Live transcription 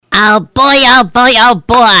Oh boy, oh boy, oh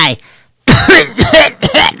boy.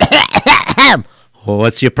 Well,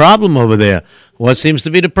 what's your problem over there? What seems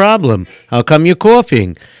to be the problem? How come you're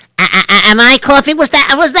coughing? Am I coughing? Was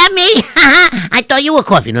that me? I thought you were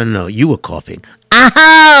coughing. No, you were coughing.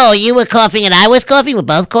 Oh, you were coughing and I was coughing. We're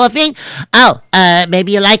both coughing. Oh,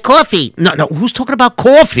 maybe you like coffee. No, who's talking about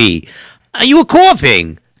coffee? You were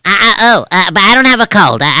coughing. But I don't have a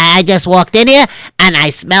cold. I just walked in here and I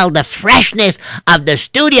smelled the freshness of the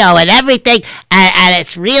studio and everything, and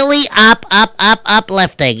it's really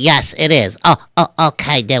uplifting. Yes, it is. Oh,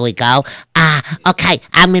 okay, there we go. Okay,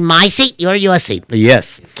 I'm in my seat. You're in your seat.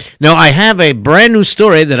 Yes. Now, I have a brand new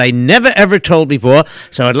story that I never ever told before,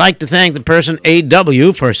 so I'd like to thank the person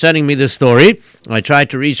AW for sending me this story. I tried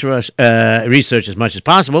to research as much as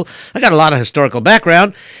possible. I got a lot of historical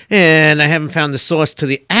background, and I haven't found the source to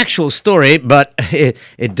the actual story, but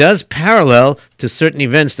it does parallel to certain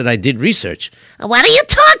events that I did research. What are you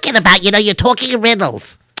talking about? You're talking in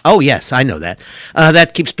riddles. Oh, yes, I know that.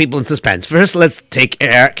 That keeps people in suspense. First, let's take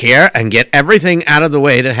care and get everything out of the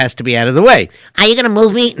way that has to be out of the way. Are you going to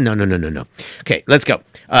move me? No. Okay, let's go.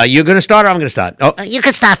 You're going to start or I'm going to start? Oh, you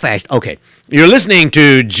can start first. Okay. You're listening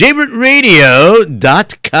to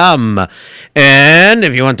JRadio.com. And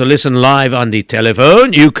if you want to listen live on the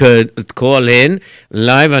telephone, you could call in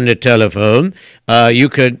live on the telephone. You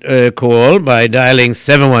could call by dialing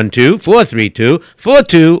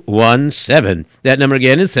 712-432-4217. That number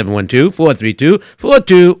again is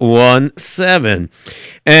 712-432-4217.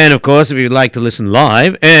 And, of course, if you'd like to listen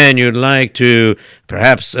live and you'd like to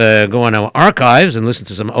perhaps go on our archives and listen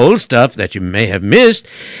to some old stuff that you may have missed,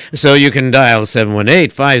 so you can dial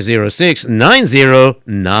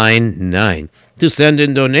 718-506-9099. To send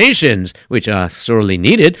in donations, which are sorely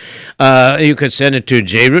needed, you could send it to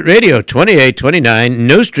JRoot Radio, 2829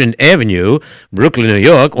 Nostrand Avenue, Brooklyn, New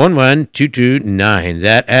York, 11229.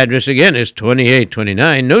 That address again is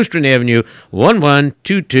 2829 Nostrand Avenue,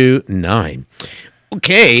 11229.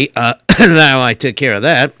 Okay, now I took care of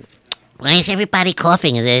that. Why is everybody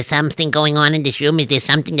coughing? Is there something going on in this room? Is there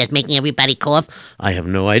something that's making everybody cough? I have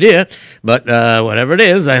no idea, but whatever it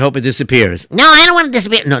is, I hope it disappears. No, I don't want to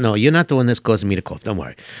disappear. No, you're not the one that's causing me to cough. Don't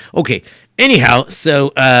worry. Okay, anyhow,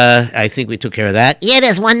 so I think we took care of that. Yeah,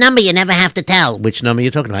 there's one number you never have to tell. Which number are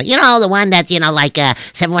you talking about? The one that, like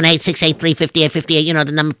 718-683-5858,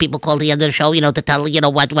 the number people call the other show, to tell,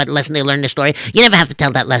 what lesson they learned the story. You never have to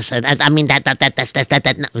tell that lesson. I mean, that's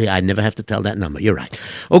Yeah, I never have to tell that number. You're right.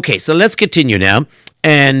 Okay, so let's continue now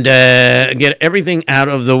and get everything out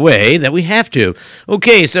of the way that we have to.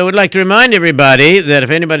 Okay, so I'd like to remind everybody that if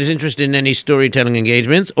anybody's interested in any storytelling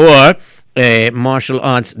engagements or martial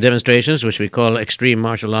arts demonstrations, which we call extreme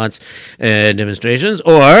martial arts demonstrations,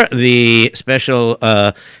 or the special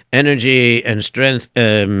energy and strength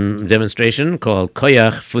demonstration called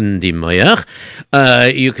Koyach Fundi Moyach,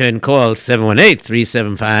 you can call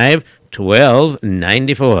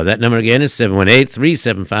 718-375-1294. That number again is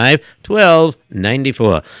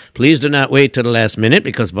 718-375-1294. Please do not wait till the last minute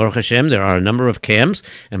because, Baruch Hashem, there are a number of camps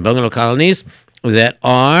and bungalow colonies that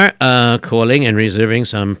are calling and reserving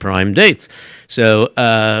some prime dates. So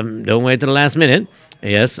don't wait till the last minute.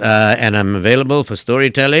 Yes, and I'm available for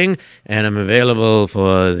storytelling, and I'm available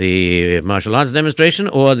for the martial arts demonstration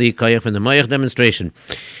or the Koyach and the Moyach demonstration.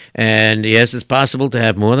 And yes, it's possible to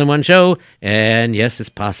have more than one show, and yes, it's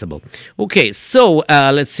possible. Okay, so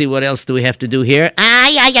let's see, what else do we have to do here?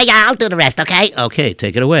 Yeah, I'll do the rest, okay? Okay,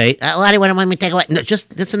 take it away. What do you want me to take away? No,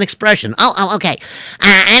 that's an expression. Oh, okay.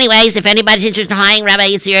 Anyways, if anybody's interested in hiring Rabbi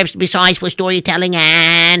Yitzy Erps besides for storytelling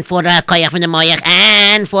and for the Koyach and the Moyach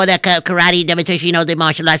and for the karate demonstration, the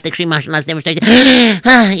martial arts, the extreme martial arts demonstration,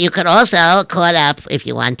 you could also call up if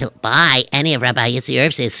you want to buy any of Rabbi Yitzy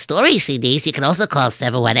Erps' story CDs. You can also call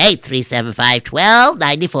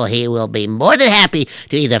 718-375-1294. He will be more than happy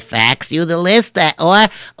to either fax you the list or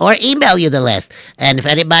email you the list. And if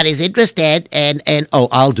anybody's interested, and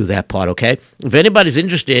I'll do that part, okay? If anybody's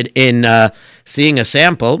interested in seeing a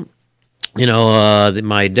sample,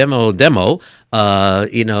 my demo, then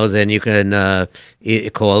you can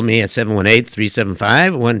call me at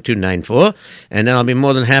 718-375-1294, and then I'll be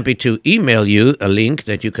more than happy to email you a link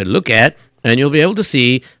that you could look at, and you'll be able to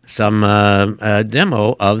see some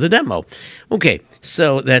demo of the demo. Okay,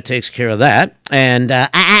 so that takes care of that. And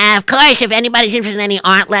of course, if anybody's interested in any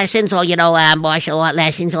art lessons or, martial art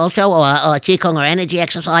lessons also, or Qigong or energy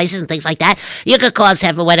exercises and things like that, you could call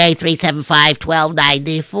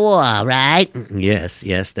 718-375-1294, right?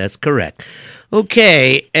 Yes, that's correct.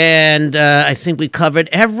 Okay, and I think we covered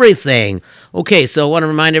everything. Okay, so I want to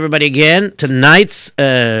remind everybody again, tonight's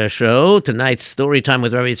show, tonight's Story Time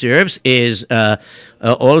with Rabbi Yitzy Erps is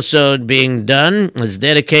also being done is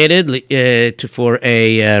dedicated for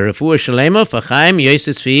a refuah shalema for Chaim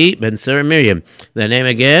Yosef Tzvi ben Sarah Miriam. The name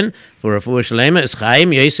again for refuah shalema is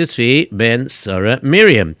Chaim Yosef Tzvi ben Sarah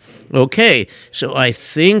Miriam. Okay, so I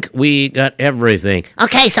think we got everything.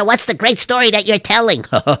 Okay, so what's the great story that you're telling?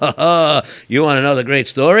 You want to know the great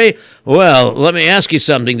story? Well, let me ask you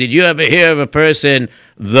something. Did you ever hear of a person,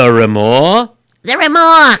 the Ramah? The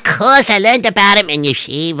Ramah, of course, I learned about him in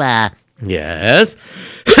yeshiva. Yes.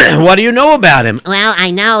 What do you know about him? Well, I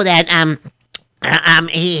know that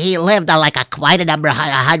he lived quite a number of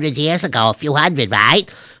hundreds of years ago, a few hundred, right?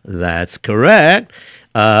 That's correct.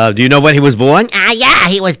 Do you know when he was born? Yeah,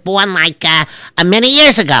 he was born many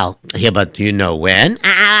years ago. Yeah, but do you know when?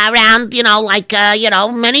 Around,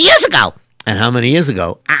 many years ago. And how many years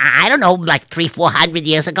ago? I don't know, 300-400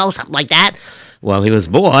 years ago, something like that. Well, he was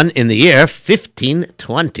born in the year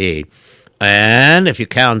 1520. And if you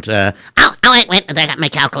count... wait, I got my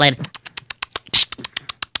calculator.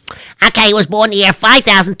 Okay, he was born in the year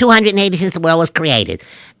 5,280 since the world was created.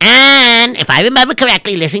 And if I remember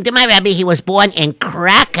correctly, listening to my Rebbe, he was born in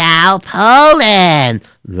Krakow, Poland.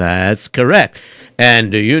 That's correct.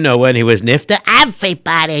 And do you know when he was nifta?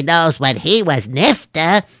 Everybody knows when he was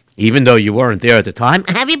nifta. Even though you weren't there at the time?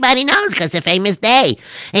 Everybody knows because it's a famous day.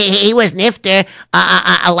 He was nifter,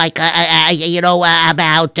 about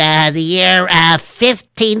the year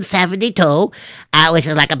 1572, which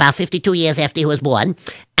is about 52 years after he was born.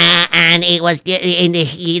 And it was in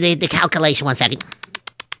the calculation, 1 second.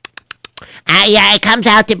 It comes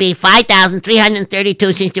out to be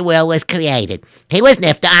 5,332 since the world was created. He was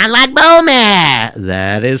nifter on Lag Bomer.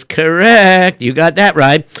 That is correct. You got that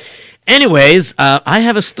right. Anyways, I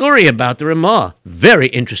have a story about the Ramah. Very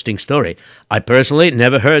interesting story. I personally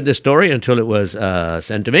never heard this story until it was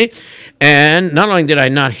sent to me. And not only did I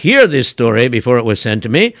not hear this story before it was sent to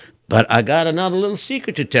me, but I got another little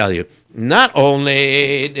secret to tell you. Not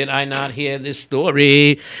only did I not hear this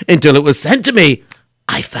story until it was sent to me,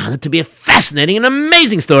 I found it to be a fascinating and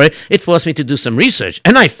amazing story. It forced me to do some research.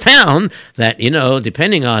 And I found that,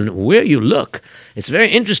 depending on where you look, it's very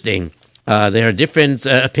interesting. There are different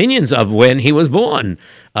opinions of when he was born.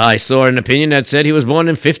 I saw an opinion that said he was born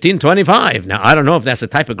in 1525. Now, I don't know if that's a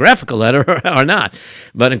typographical letter or not,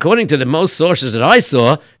 but according to the most sources that I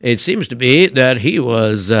saw, it seems to be that he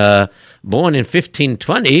was born in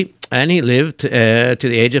 1520, and he lived to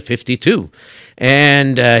the age of 52.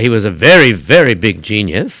 And he was a very, very big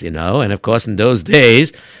genius, and of course in those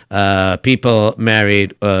days, people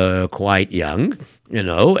married quite young,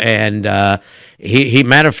 and he,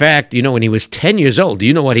 matter of fact, when he was 10 years old, do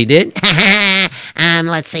you know what he did?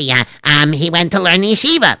 Let's see, he went to learn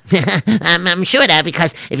yeshiva. I'm sure that,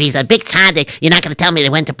 because if he's a big tzaddik, you're not going to tell me that he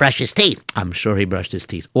went to brush his teeth. I'm sure he brushed his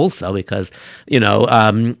teeth also because,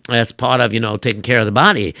 that's part of, taking care of the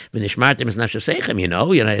body. It's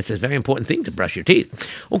a very important thing to brush your teeth.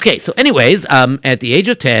 Okay, so anyways, at the age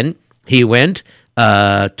of 10, he went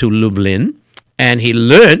to Lublin, and he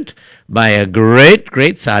learned by a great,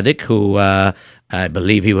 great tzaddik who I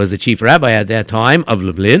believe he was the chief rabbi at that time of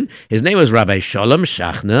Lublin. His name was Rabbi Sholem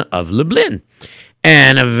Shachna of Lublin.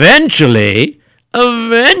 And eventually,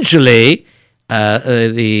 the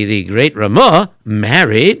great Ramah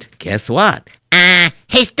married, guess what?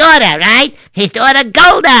 His daughter, right? His daughter,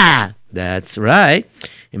 Golda. That's right.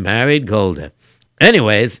 He married Golda.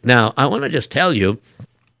 Anyways, now, I want to just tell you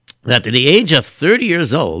that at the age of 30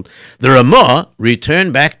 years old, the Ramah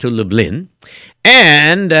returned back to Lublin,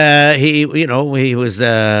 and he was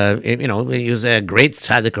a great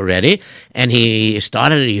tzaddik already, and he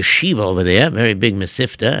started a yeshiva over there, very big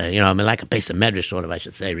mesifta, like a base of medrash, sort of, I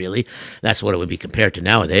should say, really. That's what it would be compared to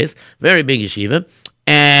nowadays. Very big yeshiva.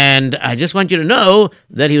 And I just want you to know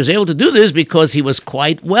that he was able to do this because he was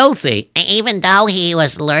quite wealthy. Even though he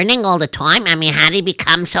was learning all the time, how did he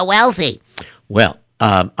become so wealthy? Well,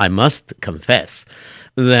 I must confess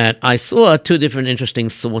that I saw two different interesting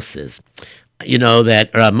sources.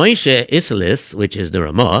 That Moshe Isserles, which is the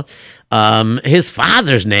Ramah, his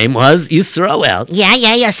father's name was Yisroel.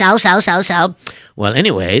 Yeah, so. Well,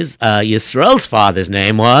 anyways, Yisroel's father's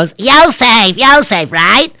name was... Yosef,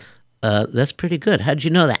 right? That's pretty good. How'd you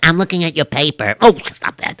know that? I'm looking at your paper. Oh,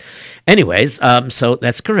 stop that. Anyways, so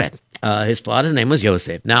that's correct. His father's name was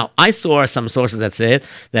Yosef. Now, I saw some sources that said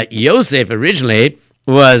that Yosef originally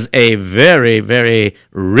was a very, very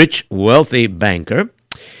rich, wealthy banker.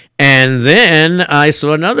 And then I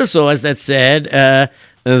saw another source that said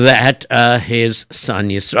that his son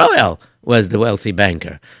Yisroel was the wealthy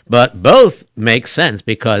banker. But both make sense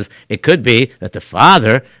because it could be that the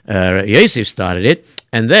father, Yosef, started it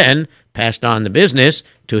and then passed on the business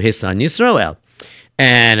to his son Yisroel.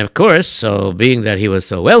 And of course, so being that he was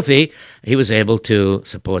so wealthy, he was able to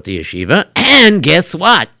support the yeshiva. And guess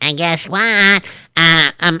what? And guess what?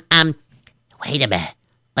 Wait a minute.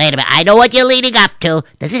 I know what you're leading up to.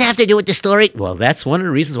 Does this have to do with the story? Well, that's one of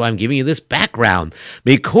the reasons why I'm giving you this background,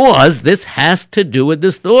 because this has to do with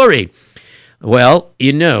the story. Well,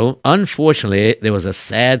 unfortunately, there was a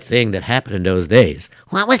sad thing that happened in those days.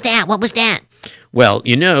 What was that? Well,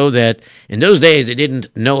 you know that in those days they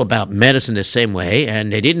didn't know about medicine the same way,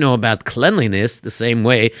 and they didn't know about cleanliness the same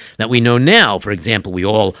way that we know now. For example, we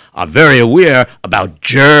all are very aware about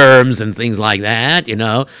germs and things like that,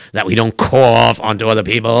 that we don't cough onto other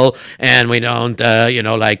people, and we don't, well, you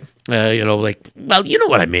know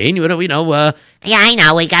what I mean. Yeah, I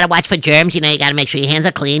know. We got to watch for germs. You got to make sure your hands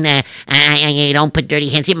are clean, and you don't put dirty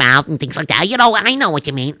hands in your mouth and things like that. I know what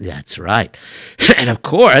you mean. That's right. And of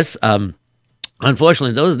course, unfortunately,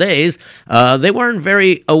 in those days, they weren't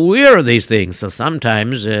very aware of these things. So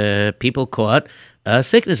sometimes people caught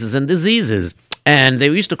sicknesses and diseases. And they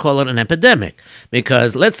used to call it an epidemic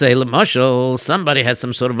because, let's say, Lamashal, somebody had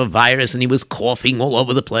some sort of a virus and he was coughing all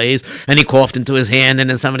over the place and he coughed into his hand and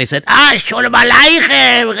then somebody said, Shalom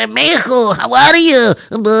Aleichem, Remechu, how are you?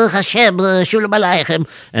 Baruch Hashem, Shalom Aleichem.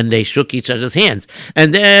 And they shook each other's hands.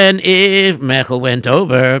 And then if Mechel went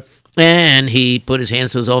over and he put his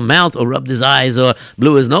hands to his own mouth or rubbed his eyes or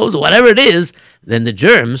blew his nose or whatever it is, then the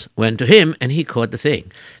germs went to him and he caught the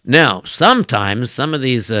thing. Now, sometimes some of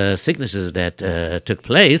these sicknesses that took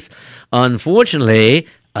place, unfortunately,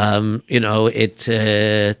 it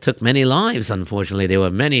took many lives, unfortunately. There were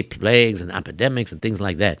many plagues and epidemics and things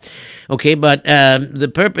like that. Okay, but the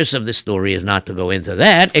purpose of this story is not to go into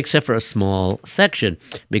that, except for a small section,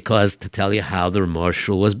 because to tell you how the Ramah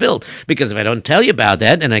Shul was built. Because if I don't tell you about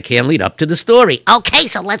that, then I can't lead up to the story. Okay,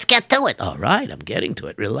 so let's get to it. All right, I'm getting to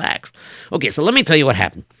it. Relax. Okay, so let me tell you what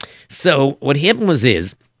happened. So what happened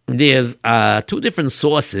there's two different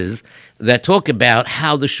sources that talk about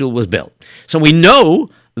how the shul was built. So we know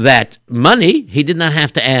that money, he did not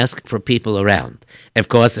have to ask for people around. Of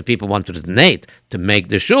course, if people wanted to donate to make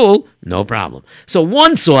the shul, no problem. So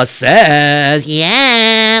one source says... what?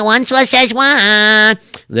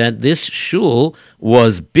 That this shul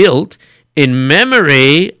was built in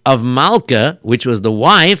memory of Malka, which was the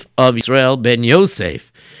wife of Israel ben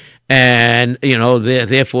Yosef. And,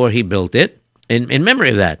 therefore he built it in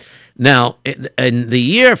memory of that. Now, in the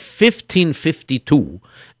year 1552,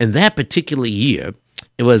 in that particular year,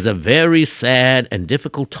 it was a very sad and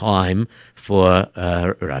difficult time for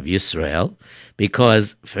Rabbi Yisrael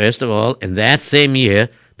because, first of all, in that same year,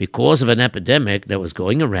 because of an epidemic that was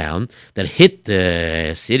going around that hit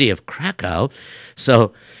the city of Krakow,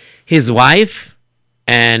 so his wife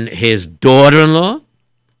and his daughter-in-law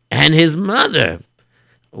and his mother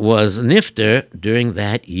was nifter during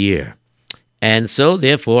that year. And so,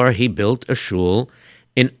 therefore, he built a shul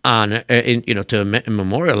in honor, to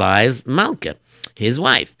memorialize Malka, his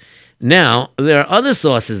wife. Now, there are other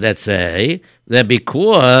sources that say that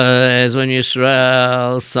because when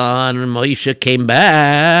Yisrael's son Moshe came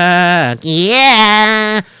back,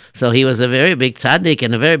 so he was a very big tzaddik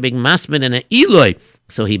and a very big masmid and an Eloi,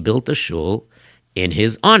 so he built a shul in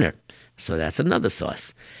his honor. So that's another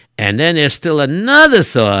source. And then there's still another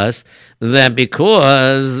source that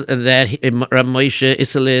because that Rabbi Moshe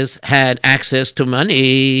Isserles had access to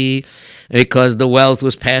money, because the wealth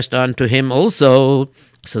was passed on to him also.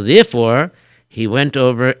 So therefore, he went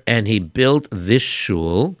over and he built this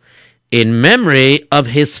shul in memory of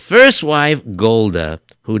his first wife, Golda,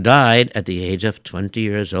 who died at the age of 20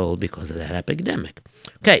 years old because of that epidemic.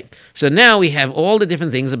 Okay, so now we have all the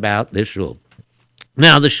different things about this shul.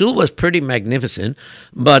 Now, the shul was pretty magnificent,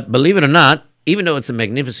 but believe it or not, even though it's a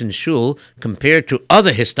magnificent shul, compared to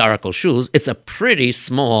other historical shuls, it's a pretty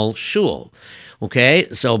small shul. Okay,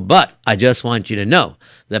 so, but I just want you to know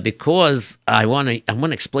that because I want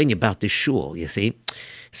to explain you about this shul, you see.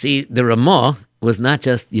 See, the Ramah was not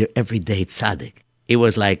just your everyday tzaddik. It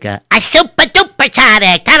was like a super-duper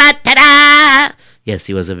tzaddik, ta-da-ta-da! Yes,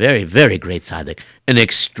 he was a very, very great tzaddik, an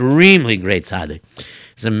extremely great tzaddik.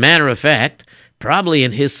 As a matter of fact, probably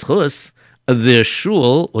in his chus, the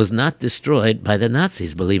shul was not destroyed by the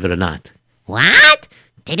Nazis, believe it or not. What?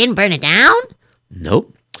 They didn't burn it down?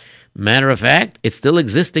 Nope. Matter of fact, it's still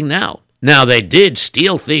existing now. Now, they did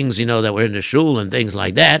steal things, that were in the shul and things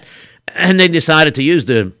like that, and they decided to use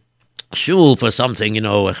the shul for something,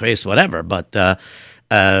 whatever, but,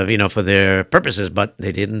 for their purposes, but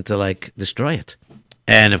they didn't, destroy it.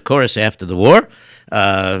 And, of course, after the war,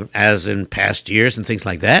 as in past years and things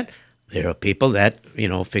like that, there are people that,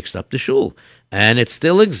 fixed up the shul. And it's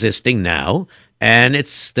still existing now, and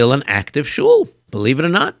it's still an active shul, believe it or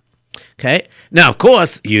not. Okay. Now, of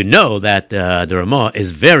course, you know that the Ramah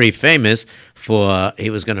is very famous for he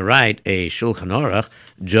was going to write a Shulchan Aruch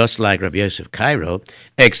just like Rabbi Yosef Cairo,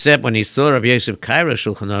 except when he saw Rabbi Yosef Cairo's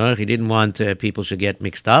Shulchan Aruch, he didn't want people to get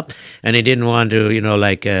mixed up, and he didn't want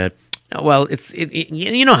to, well,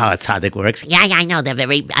 you know how a tzaddik works. Yeah, I know. They're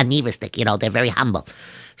very anivistic, they're very humble.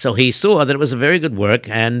 So he saw that it was a very good work,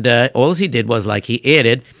 and all he did was he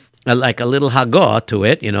added like a little hagah to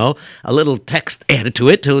it, a little text added to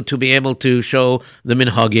it to be able to show the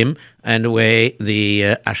minhagim and the way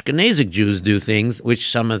the Ashkenazic Jews do things,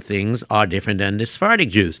 which some of the things are different than the Sephardic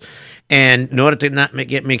Jews. And in order to not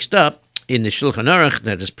get mixed up, in the Shulchan Aruch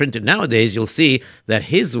that is printed nowadays, you'll see that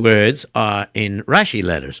his words are in Rashi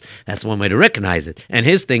letters. That's one way to recognize it. And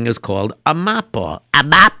his thing is called a mappa. A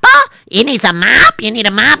mappa? He needs a mop? You need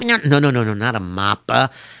a mop? No, not a mappa.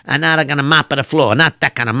 I'm not going to mop the floor. Not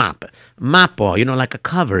that kind of mop. Mappa, like a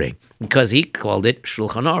covering. Because he called it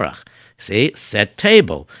Shulchan Aruch. See, set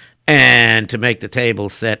table. And to make the table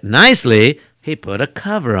set nicely, he put a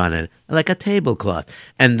cover on it, like a tablecloth.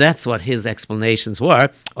 And that's what his explanations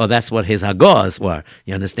were, or that's what his hagahs were.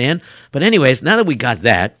 You understand? But anyways, now that we got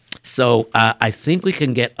that, so I think we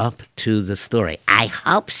can get up to the story. I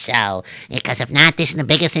hope so, because if not, this is the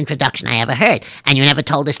biggest introduction I ever heard. And you never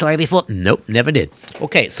told the story before? Nope, never did.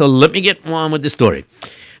 Okay, so let me get on with the story.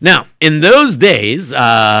 Now, in those days,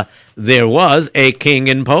 there was a king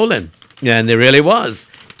in Poland, and there really was.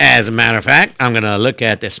 As a matter of fact, I'm going to look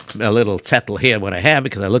at this little settle here, what I have,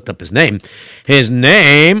 because I looked up his name. His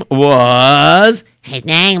name was...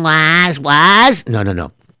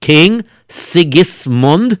 No. King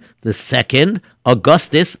Sigismund II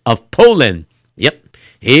Augustus of Poland. Yep,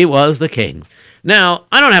 he was the king. Now,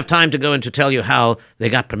 I don't have time to go into tell you how they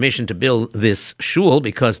got permission to build this shul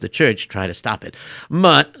because the church tried to stop it.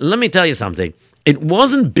 But let me tell you something. It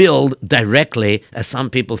wasn't built directly, as some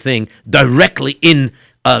people think, directly in...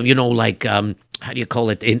 how do you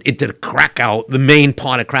call it, into the Krakow, the main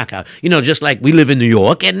part of Krakow. Just like we live in New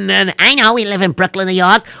York. And I know we live in Brooklyn, New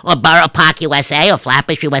York, or Borough Park, USA, or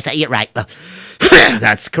Flatbush, USA. You're right.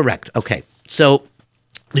 That's correct. Okay. So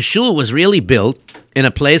the shul was really built in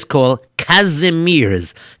a place called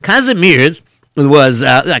Kazimierz. Kazimierz was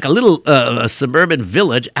like a little suburban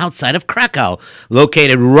village outside of Krakow,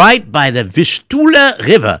 located right by the Vistula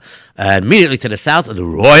River, immediately to the south of the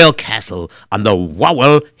royal castle on the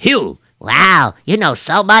Wawel Hill. Wow, you know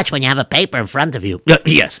so much when you have a paper in front of you.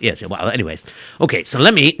 Yes. Well, anyways. Okay, so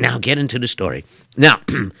let me now get into the story. Now,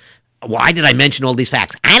 why did I mention all these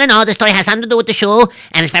facts? I don't know. The story has something to do with the shul,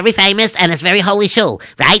 and it's very famous, and it's very holy shul,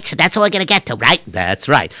 right? So that's what we're going to get to, right? That's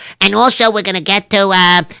right. And also we're going to get to,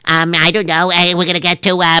 I don't know, we're going to get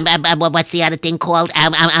to, what's the other thing called?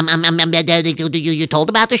 You told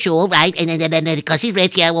about the shul, right? And then because he's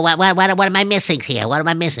rich, yeah, what am I missing here? What am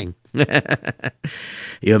I missing?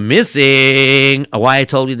 You're missing why I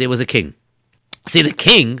told you there was a king. See, the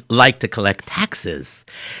king liked to collect taxes.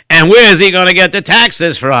 And where is he going to get the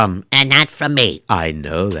taxes from? And not from me. I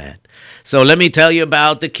know that. So let me tell you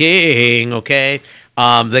about the king, okay?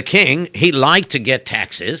 The king, he liked to get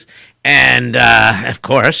taxes. And, of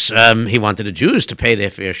course, he wanted the Jews to pay their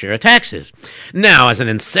fair share of taxes. Now, as an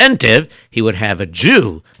incentive, he would have a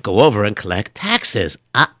Jew go over and collect taxes.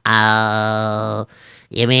 Uh-oh.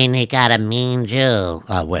 You mean he got a mean Jew?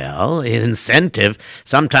 Well, incentive.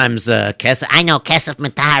 Sometimes, I know Kesef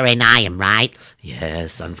Matahar and I am, right?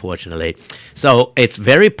 Yes, unfortunately. So it's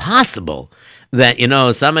very possible that,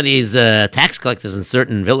 some of these tax collectors in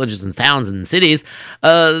certain villages and towns and cities,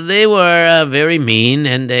 they were very mean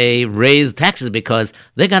and they raised taxes because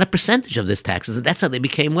they got a percentage of this taxes, and that's how they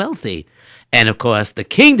became wealthy. And, of course, the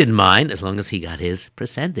king didn't mind as long as he got his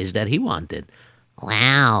percentage that he wanted.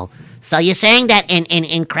 Wow. So you're saying that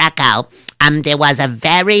in Krakow, there was a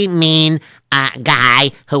very mean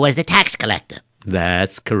guy who was the tax collector?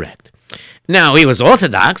 That's correct. Now, he was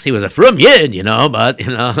Orthodox. He was a frum Yid, but,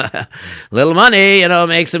 little money,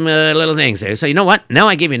 makes him little things. So you know what? Now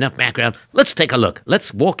I give you enough background. Let's take a look.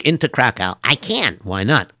 Let's walk into Krakow. I can't. Why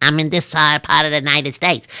not? I'm in this part of the United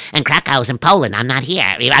States, and Krakow's in Poland. I'm not here.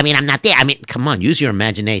 I'm not there. Come on, use your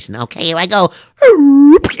imagination. Okay, here I go.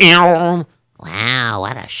 Wow,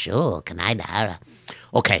 what a shul.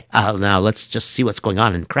 Okay, now let's just see what's going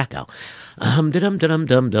on in Krakow.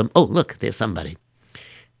 Oh, look, there's somebody.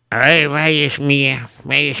 Where is me?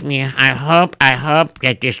 I hope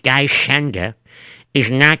that this guy Sender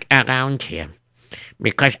is not around here.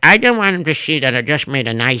 Because I don't want him to see that I just made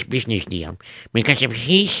a nice business deal. Because if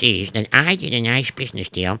he sees that I did a nice business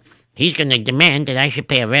deal, he's going to demand that I should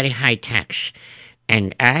pay a very high tax.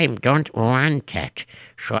 And I don't want that.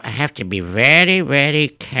 So I have to be very, very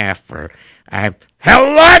careful.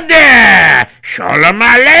 Hello there! Shalom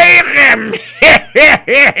Aleichem!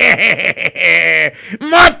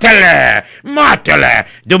 Motele!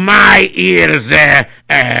 Do my ears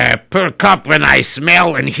perk up when I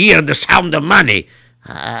smell and hear the sound of money?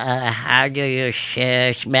 How do you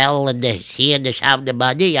smell and hear the sound of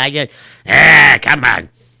money? Come on.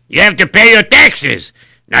 You have to pay your taxes.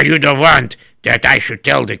 Now, you don't want that I should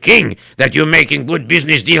tell the king that you're making good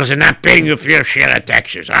business deals and not paying your fair share of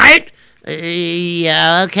taxes, right?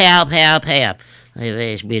 Yeah, okay, I'll pay up.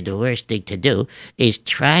 The worst thing to do is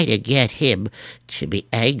try to get him to be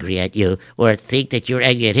angry at you or think that you're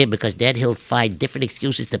angry at him, because then he'll find different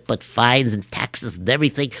excuses to put fines and taxes and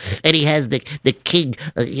everything. And he has the king,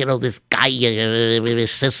 this guy,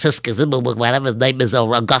 Siskis, whatever his name is,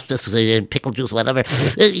 or Augustus, Pickle Juice, whatever.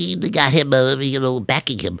 He got him,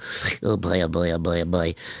 backing him. Oh boy, oh boy, oh boy, oh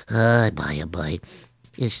boy. Oh boy, oh boy.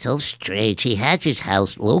 It's so strange. He has his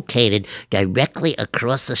house located directly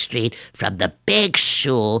across the street from the big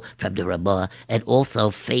shul from the Ramah, and also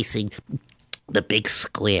facing the big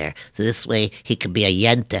square. So this way he can be a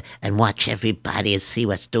yenta and watch everybody and see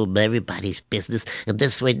what's doing everybody's business. And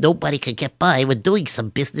this way nobody can get by with doing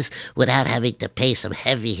some business without having to pay some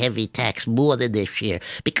heavy, heavy tax, more than their share.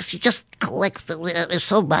 Because he just collects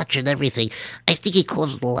so much and everything. I think he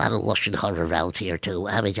causes a lot of Lashon Hara around here too.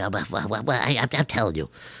 I mean, I'm telling you.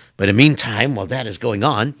 But in the meantime, while that is going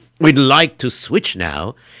on, we'd like to switch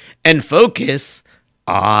now and focus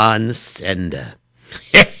on Sender.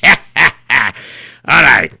 All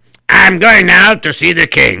right, I'm going now to see the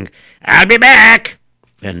king. I'll be back.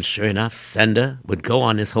 And sure enough, Sender would go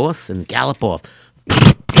on his horse and gallop off.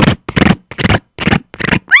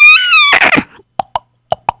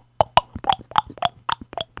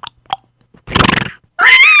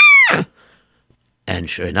 And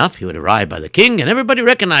sure enough, he would arrive by the king, and everybody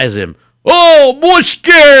recognized him. Oh, Moshke!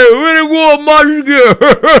 Very good,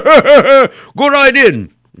 Moshke! Go right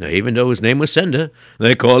in. Now, even though his name was Sender,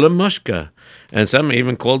 they called him Mushka. And some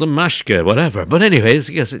even called him Mashka, whatever. But anyways,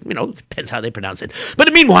 I guess, depends how they pronounce it.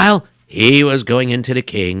 But meanwhile, he was going into the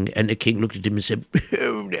king, and the king looked at him and said,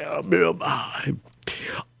 "Oh, now,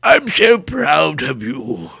 I'm so proud of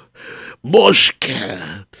you,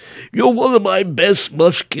 Moshka. You're one of my best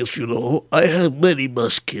muskis, I have many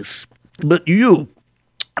muskis. But you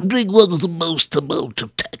bring one of the most amount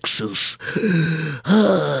of taxes.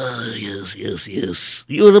 Yes.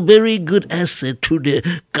 You're a very good asset to the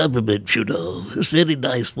government, It's very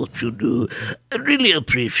nice what you do. I really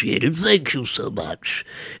appreciate it. Thank you so much.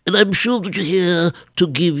 And I'm sure that you're here to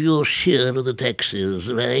give your share of the taxes,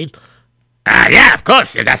 right?" Yeah, of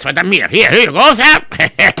course. That's what I'm here. Here you go, sir.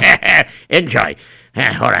 Enjoy.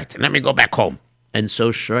 All right, let me go back home. And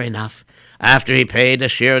so, sure enough, after he paid a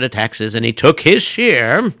share of the taxes and he took his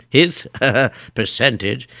share, his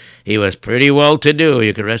percentage, he was pretty well-to-do,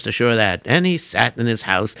 you can rest assured of that. And he sat in his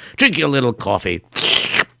house, drinking a little coffee.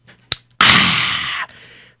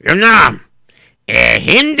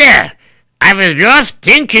 Hinder, I was just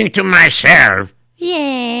thinking to myself.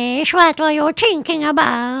 Yes, what were you thinking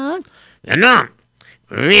about?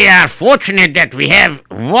 We are fortunate that we have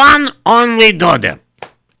one only daughter.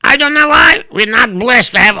 I don't know why. We're not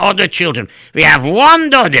blessed to have other children. We have one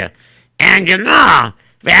daughter. And we're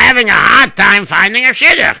having a hard time finding a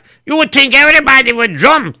shidduch. You would think everybody would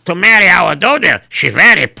jump to marry our daughter. She's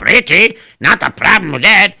very pretty. Not a problem with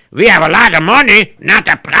that. We have a lot of money. Not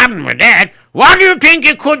a problem with that. What do you think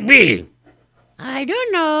it could be? I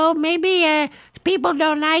don't know. Maybe people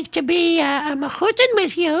don't like to be mechutin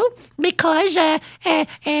with you because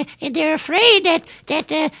they're afraid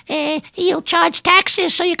that you'll charge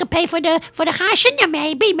taxes so you can pay for the chashana.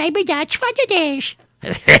 Maybe that's what it is.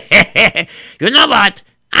 You know what?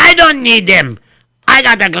 I don't need them. I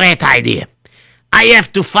got a great idea. I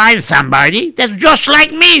have to find somebody that's just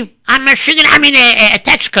like me. A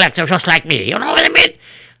tax collector just like me. You know what I mean?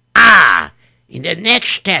 In the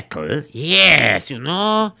next shtetl, yes,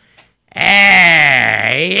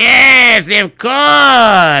 yes, of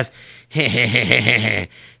course.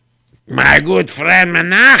 My good friend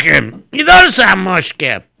Menachem is also a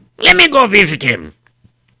Moshke. Let me go visit him.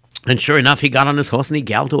 And sure enough, he got on his horse and he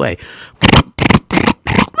galloped away.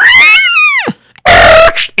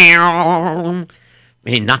 And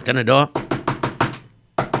he knocked on the door.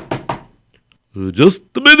 Just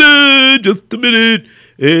a minute.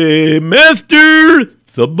 Master,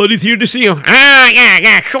 somebody's here to see you.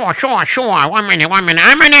 Yeah, sure. 1 minute.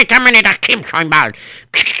 A Kim Scheinbald.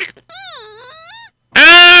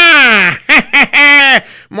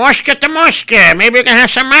 Moshke to Moshke. Maybe we can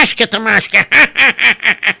have some Moshke to Moshke.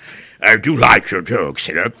 I do like your jokes,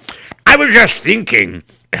 I was just thinking,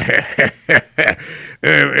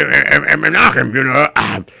 Menachem,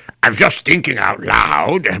 I was just thinking out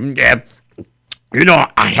loud.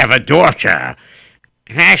 I have a daughter.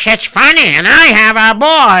 Yes, that's funny, and I have a boy.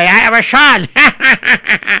 I have a son.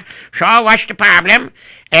 So what's the problem?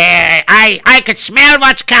 I could smell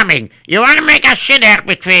what's coming. You want to make a shidduch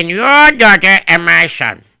between your daughter and my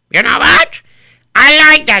son. You know what? I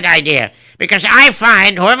like that idea, because I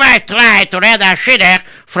find whoever I try to read a shidduch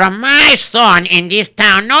from my son in this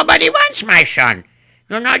town, nobody wants my son.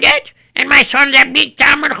 You know that? And my son's a big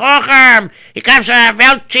Talmud Chochem. He comes from a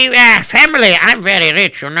wealthy family. I'm very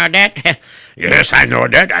rich, you know that? Yes, I know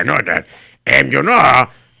that. And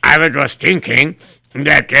I was just thinking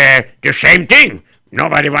that the same thing.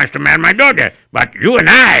 Nobody wants to marry my daughter. But you and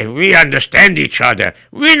I, we understand each other.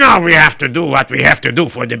 We know we have to do what we have to do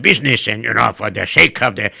for the business and, for the sake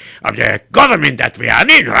of the government that we are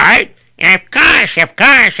in, right? Of course.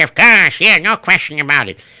 Yeah, no question about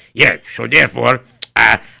it. Yeah, so therefore,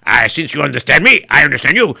 since you understand me, I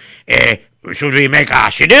understand you. Should we make a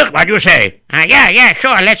shidduch? What do you say? Yeah,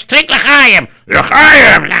 sure. Let's drink l'chaim.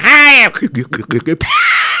 L'chaim.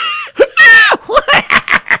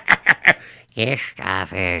 Yes,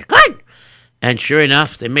 stuff is good. And sure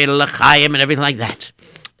enough, they made a l'chaim and everything like that.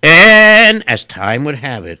 And as time would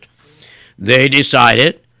have it, they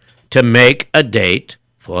decided to make a date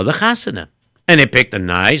for the chasana. And they picked a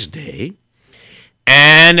nice day.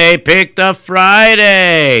 And they picked a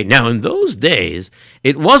Friday. Now, in those days,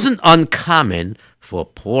 it wasn't uncommon for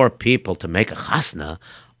poor people to make a chasna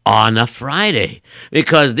on a Friday,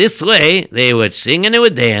 because this way they would sing and they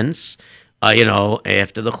would dance,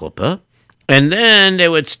 after the chuppah, and then they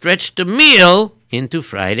would stretch the meal into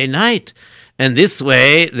Friday night. And this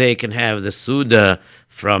way they can have the Suda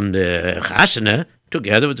from the chasna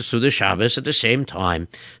together with the Suda Shabbos at the same time.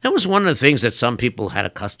 That was one of the things that some people had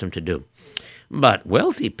accustomed to do. But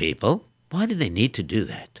wealthy people, why do they need to do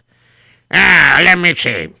that? Let me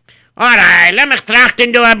see. All right, let me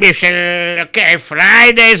trachten do a bisschen. Okay,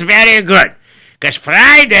 Friday is very good. Because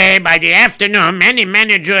Friday, by the afternoon,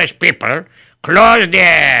 many Jewish people close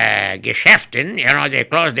their Geschäften, they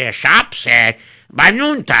close their shops by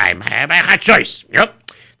noontime, by Chatzos.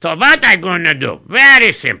 Yep. So what I going to do?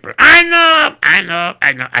 Very simple. I know.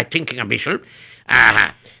 I'm thinking a bisschen.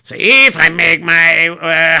 So if I make my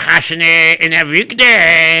chasana in a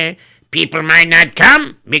weekday, people might not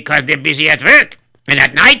come because they're busy at work. And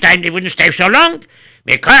at night time, they wouldn't stay so long.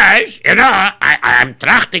 Because, I'm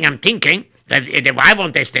thinking that why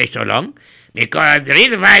won't they stay so long? Because the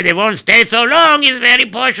reason why they won't stay so long is very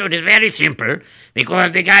poshut, it's very simple.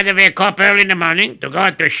 Because they got to wake up early in the morning to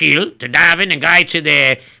go to shul, to daven, and go to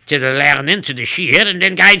the learning, to the shir, and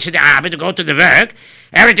then go to the arbeit, to go to the work.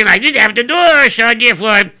 Everything like this they have to do, so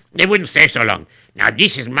therefore they wouldn't stay so long. Now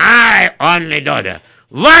this is my only daughter.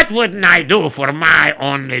 What wouldn't I do for my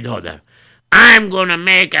only daughter? I'm going to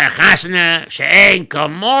make a chasna she'ein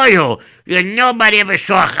kamoyu. Nobody ever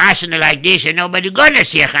saw a chasna like this, and nobody going to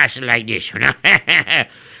see a chasna like this.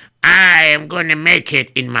 I am going to make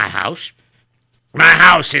it in my house. My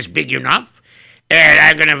house is big enough, and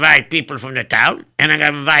I'm going to invite people from the town, and I'm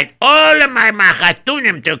going to invite all of my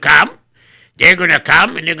machatunim to come. They're going to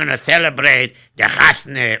come, and they're going to celebrate the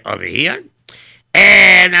chasna over here.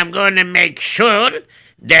 And I'm going to make sure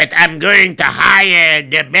that I'm going to hire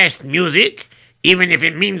the best music, even if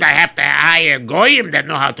it means I have to hire goyim that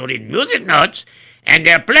know how to read music notes, and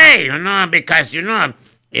they'll play, because,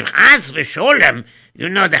 if Chas v'Sholem, the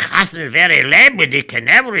chasna is very lebedik and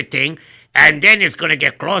everything, and then it's going to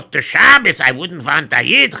get close to Shabbos. I wouldn't want a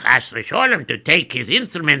Yid, Chas v'Sholem, to take his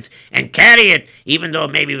instruments and carry it, even though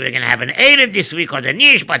maybe we're going to have an Erev this week or the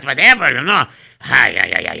Nish, but whatever,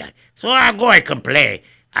 So a goy can play.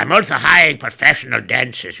 I'm also hiring professional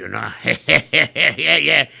dancers, yeah.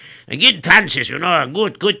 Good dances,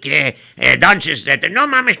 good dances that, no,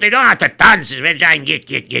 mamish, they don't have to dance, when get,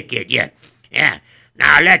 yeah.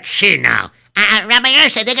 Now, let's see now. Rabbi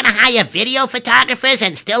Erps, are they going to hire video photographers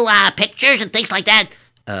and still pictures and things like that?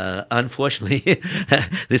 Unfortunately,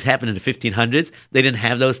 this happened in the 1500s. They didn't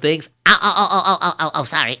have those things. Oh,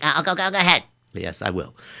 sorry. Go ahead. Yes, I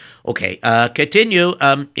will. Okay, continue.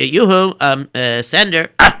 Yuhu,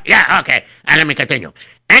 sender. Yeah, okay. Let me continue.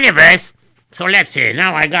 Anyways, so let's see.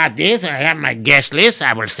 Now I got this. I have my guest list.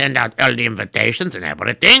 I will send out all the invitations and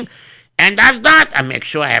everything. And that's that. I make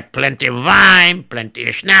sure I have plenty of wine, plenty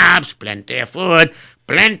of schnapps, plenty of food,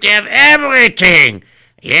 plenty of everything.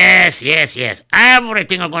 Yes.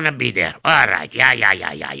 Everything are going to be there. All right.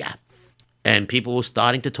 Yeah. And people were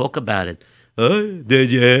starting to talk about it. Oh,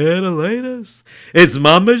 did you hear the latest? It's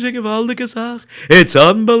mamash gewaltige Sach. It's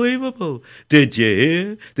unbelievable. Did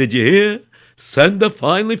you hear? Santa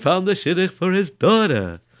finally found the shidduch for his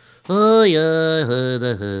daughter. Oh, yeah, I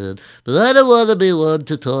heard. But I don't want to be one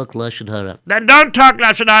to talk Lashon Hara. Then don't talk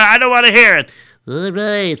Lashon Hara. I don't want to hear it. All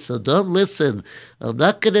right, so don't listen. I'm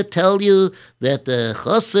not going to tell you that the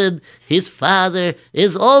Chassid, his father,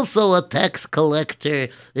 is also a tax collector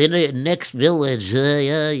in the next village.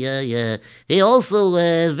 Yeah. He also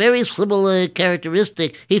has very similar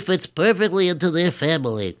characteristic. He fits perfectly into their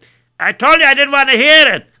family. I told you I didn't want to hear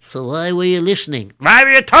it. So why were you listening? Why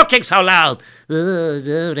were you talking so loud?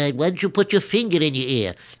 All right, why don't you put your finger in your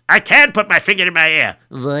ear? I can't put my finger in my ear.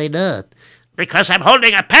 Why not? Because I'm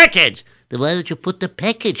holding a package. Then why don't you put the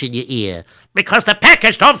package in your ear? Because the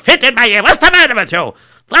package don't fit in my ear. What's the matter with you?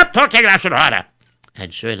 Stop talking Lashon Hara.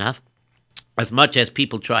 And sure enough, as much as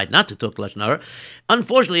people tried not to talk Lashon Hara,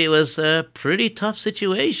 unfortunately it was a pretty tough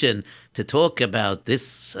situation to talk about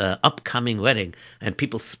this upcoming wedding and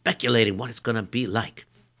people speculating what it's going to be like.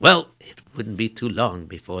 Well, it wouldn't be too long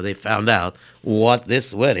before they found out what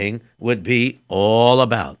this wedding would be all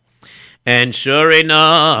about. And sure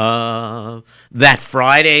enough, that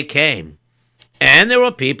Friday came. And there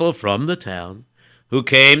were people from the town who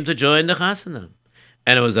came to join the chasana.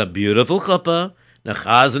 And it was a beautiful chuppah. The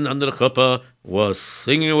chazan under the chuppah was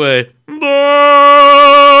singing away, Baruch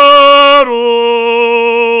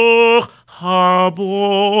Habo.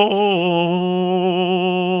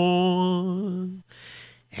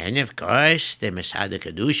 And of course, the Masada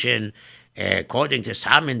Kedushin, according to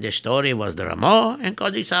some in the story, was the Ramah, and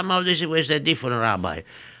according to some of this, it was a different rabbi.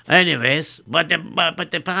 Anyways, but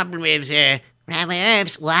the problem is, Rabbi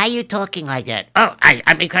Erps, why are you talking like that?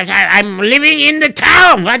 Because I'm living in the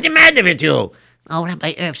town. What's the matter with you? Oh,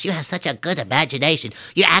 Rabbi Erps, you have such a good imagination.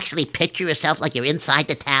 You actually picture yourself like you're inside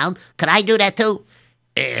the town. Could I do that too?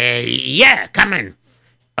 Yeah, come in.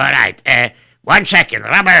 All right, 1 second.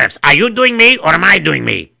 Rabbi Erps, are you doing me or am I doing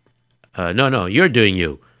me? No, you're doing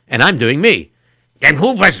you. And I'm doing me. Then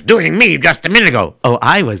who was doing me just a minute ago? Oh,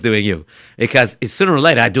 I was doing you. Because sooner or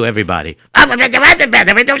later I do everybody. Don't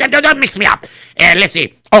mix me up. Let's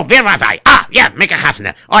see. Oh, where was I? Yeah, make a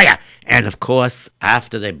chasna. Oh, yeah. And of course,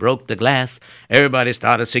 after they broke the glass, everybody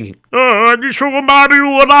started singing. And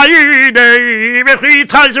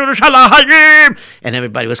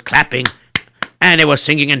everybody was clapping. And they were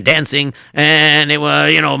singing and dancing. And they were,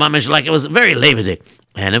 mamish, like it was very Labor Day.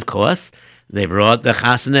 And of course, they brought the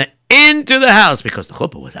chasna into the house because the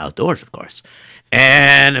chuppah was outdoors, of course.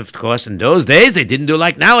 And, of course, in those days, they didn't do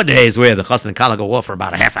like nowadays where the chassan and kala go off for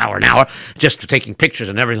about a half hour, an hour, just for taking pictures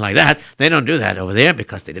and everything like that. They don't do that over there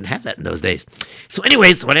because they didn't have that in those days. So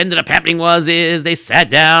anyways, what ended up happening is they sat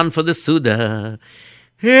down for the Suda.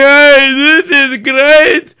 Hey, this is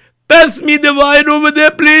great. Pass me the wine over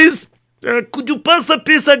there, please. Could you pass a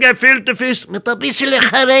piece of gefilte fish? Mit a bisschen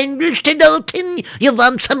Charein, willst du dorthin? You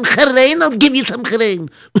want some Charein? I'll give you some Charein.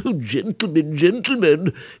 Oh,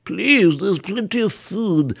 gentlemen, please, there's plenty of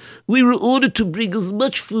food. We were ordered to bring as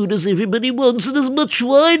much food as everybody wants and as much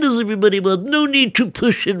wine as everybody wants. No need to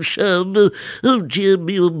push and shove. Oh, dear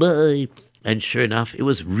me, oh my. And sure enough, it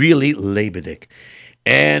was really Labor Day.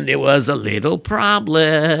 And it was a little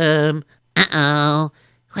problem. Uh-oh.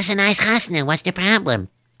 What's a nice chasna? What's the problem?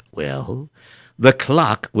 Well, the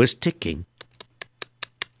clock was ticking,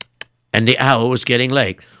 and the hour was getting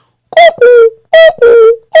late.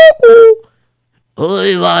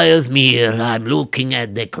 Oi, why is me? I'm looking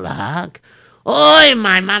at the clock. Oi,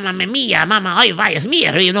 my mama mia, mama, oi, why is me?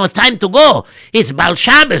 It's time to go. It's about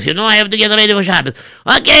Shabbos, I have to get ready for Shabbos.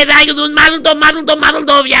 Okay, how you doing? Mazel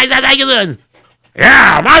tov, yeah, how you doing?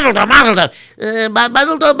 Ja, Mazel tov. Mazel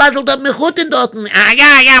tov, mich gut in dorten.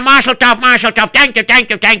 Yeah, Mazel tov.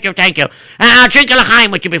 Thank you. I'll drink a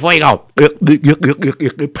l'chaim with you before you go.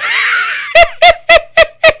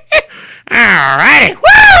 All righty.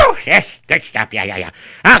 Woo! Yes, good stuff. Yeah.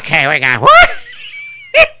 Okay, we got.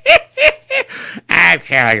 I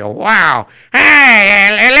tell you, wow.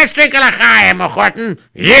 Hey, let's drink a l'chaim, Mochotten.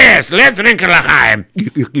 Yes, let's drink a l'chaim.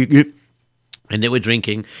 And they were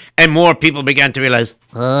drinking, and more people began to realize,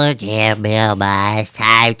 oh, dear me, it's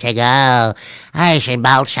time to go. I should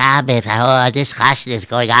Baal Shabbos. This chasna is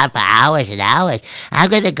going on for hours and hours. I'm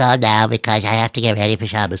going to go now because I have to get ready for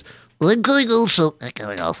Shabbos. I'm going also.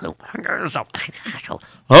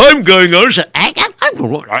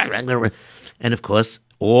 And of course,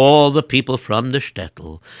 all the people from the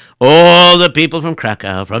shtetl, all the people from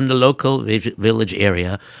Krakow, from the local village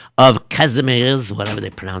area of Kazimierz, whatever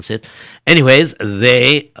they pronounce it. Anyways,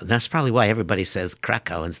 that's probably why everybody says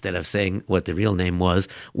Krakow instead of saying what the real name was,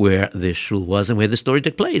 where the shul was and where the story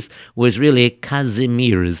took place, was really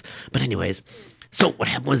Kazimierz. But anyways, So what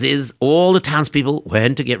happened is all the townspeople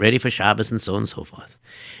went to get ready for Shabbos and so on and so forth.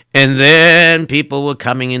 And then people were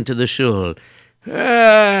coming into the shul.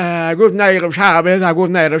 Good night of Shabbos,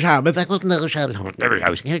 good night of Shabbos, good night of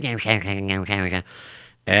Shabbos.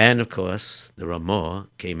 And of course, the Ramah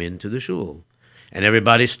came into the shul. And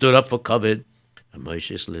everybody stood up for kavod. And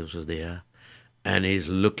Moshe was there. And he's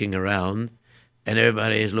looking around. And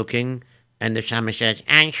everybody is looking. And the Shammai says,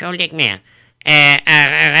 Entschuldig mir.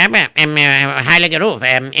 Rabbi, Heilige Ruf,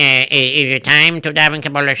 is it time to daven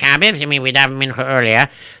Kabbalah Shabbos? I mean, we daven Mincha earlier,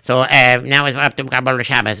 so now it's up to Kabbalah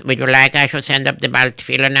Shabbos. Would you like I should send up the Baal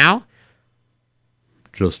Tefillah now?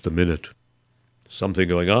 Just a minute. Something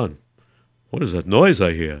going on. What is that noise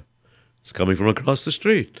I hear? It's coming from across the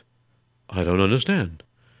street. I don't understand.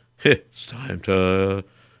 It's time to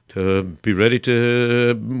be ready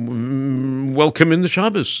to welcome in the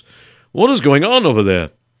Shabbos. What is going on over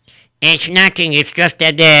there? It's nothing. It's just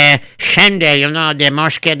that the Shender, the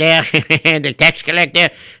mosque there, the tax collector,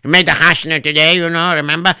 made the Hasna today,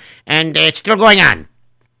 remember? And it's still going on.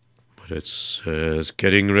 But it's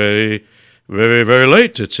getting very, very, very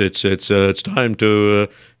late. It's time to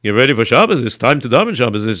get ready for Shabbos. It's time to daven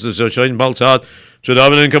Shabbos. It's Shoin Balzat to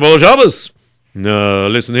daven in Kabbalah Shabbos. No,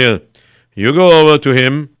 listen here. You go over to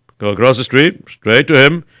him, go across the street, straight to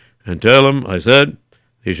him, and tell him I said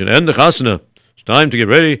he should end the Hasna. It's time to get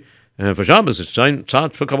ready. For Shabbos, it's time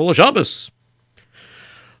for Kabbalah Shabbos.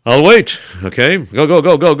 I'll wait, okay? Go.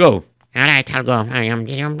 All right, I'll go.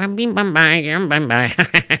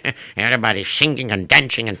 Everybody's singing and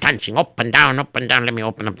dancing and touching up and down. Let me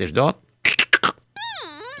open up this door.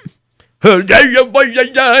 Would you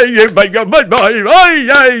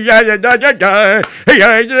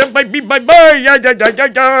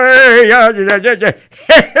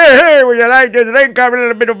like to drink a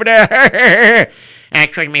little bit over there?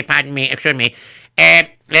 Excuse me. Rab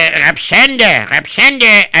Sender,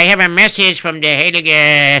 I have a message from the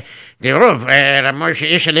Heilige, the Ruf, Moshe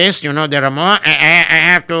Ishalis, the Ramah. I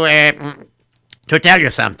have to tell you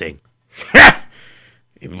something.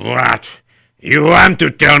 What? You want to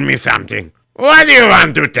tell me something? What do you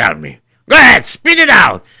want to tell me? Go ahead, spit it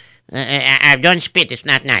out. Don't spit, it's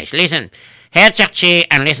not nice. Listen, Herzachzi,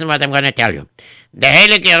 and listen what I'm going to tell you. The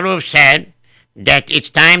Heilige Ruf said that it's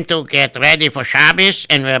time to get ready for Shabbos,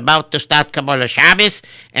 and we're about to start Kabbalah Shabbos,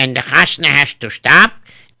 and the Chasna has to stop,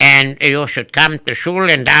 and you should come to shul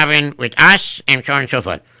and daven with us, and so on and so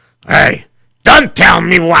forth. Hey, don't tell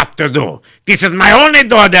me what to do. This is my only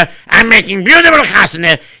daughter. I'm making beautiful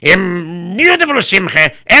Chasna, beautiful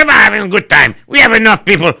Simcha, ever having a good time. We have enough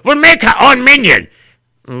people. We'll make our own minyan.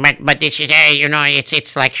 But this is,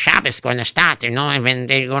 it's like Shabbos going to start, and when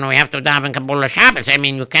we have to daven Kabbalah Shabbos. I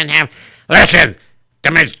mean, you can't have. Listen,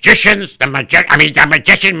 the magician,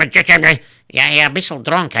 yeah, a bit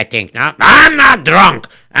drunk, I think, no? I'm not drunk,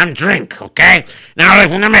 I'm drink, okay? Now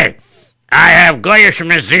listen to me. I have Goyish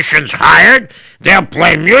musicians hired, they'll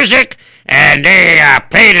play music, and they are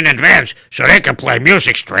paid in advance, so they can play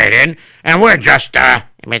music straight in, and we're just,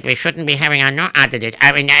 But we shouldn't be having a no out of it.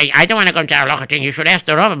 I mean, I don't want to go into halacha thing, you should ask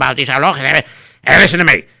the Rav about these halachas. Hey, listen to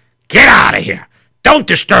me, get out of here. Don't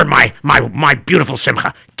disturb my beautiful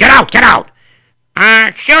Simcha. Get out.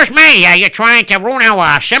 Excuse me, you're trying to ruin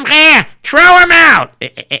our Simcha? Throw him out.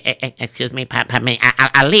 Excuse me,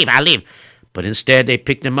 I'll leave. But instead, they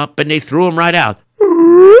picked him up and they threw him right out.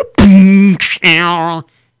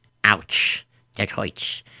 Ouch, that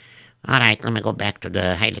hurts. All right, let me go back to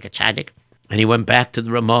the Heilige Tzaddik. And he went back to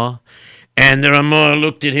the Ramah, and the Ramah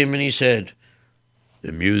looked at him and he said,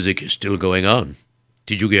 "The music is still going on.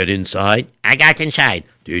 Did you get inside?" I got inside.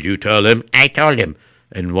 Did you tell him? I told him.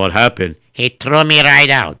 And what happened? He threw me right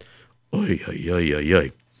out. Oy.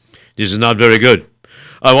 This is not very good.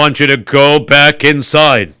 I want you to go back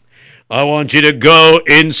inside. I want you to go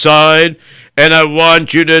inside, and I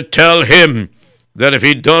want you to tell him that if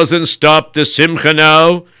he doesn't stop the Simcha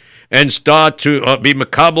now and start to be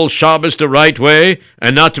Makabel Shabbos the right way,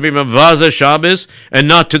 and not to be Mavaza Shabbos, and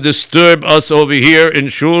not to disturb us over here in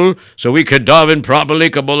Shul so we can daven properly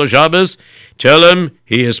Kabbalah Shabbos, tell him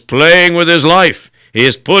he is playing with his life. He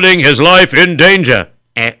is putting his life in danger.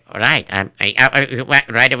 Right.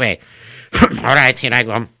 Right away. All right, here I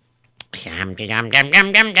go.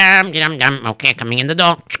 Okay, coming in the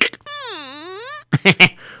door.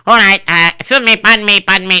 All right, excuse me, pardon me.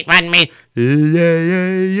 Hey,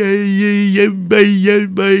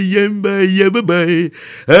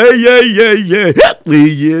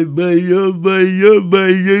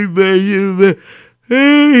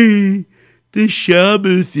 the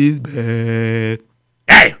Shabbos is back.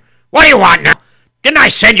 Hey, what do you want now? Didn't I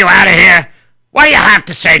send you out of here? What do you have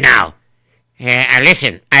to say now?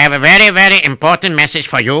 Listen, I have a very, very important message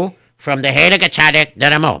for you from the Heilige Tzaddik,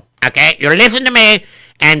 the Ramo. Okay, you listen to me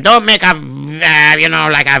and don't make a,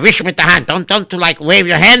 like a wish with the hand. Don't like wave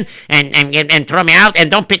your hand and throw me out,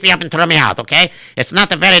 and don't pick me up and throw me out. Okay, it's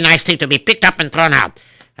not a very nice thing to be picked up and thrown out.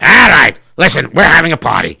 All right, listen, we're having a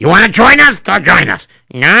party. You want to join us? Go join us.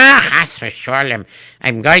 No, chas v'sholem.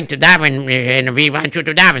 I'm going to daven, and we want you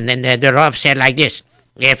to daven. Then the Rav said like this: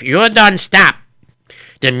 if you don't stop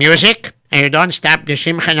the music, and you don't stop the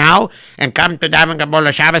simcha now, and come to daven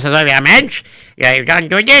Kabbalah Shabbos as a mensch, you don't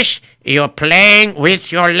do this, you're playing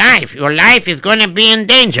with your life. Your life is going to be in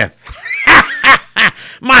danger.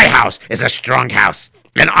 My house is a strong house,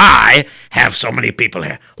 and I have so many people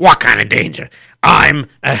here. What kind of danger? I'm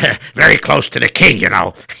very close to the king, you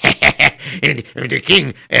know. And if the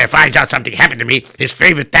king finds out something happened to me, his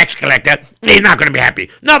favorite tax collector, he's not going to be happy.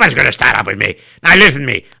 Nobody's going to start up with me. Now listen to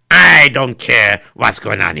me. I don't care what's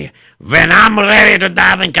going on here. When I'm ready to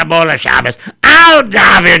daven Kabbalah Shabbos, I'll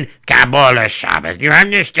daven Kabbalah Shabbos. You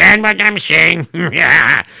understand what I'm saying?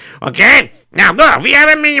 Yeah. Okay? Now go. We have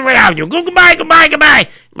a minute without you. Goodbye.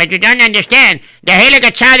 But you don't understand. The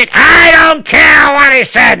Heilige Tzaddik, I don't care what he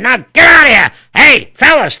said. Now get out of here. Hey,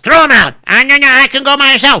 fellas, throw him out. No, I can go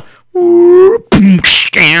myself.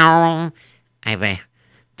 I've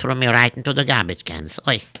thrown me right into the garbage cans.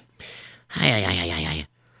 Oi. Ay.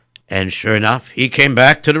 And sure enough, he came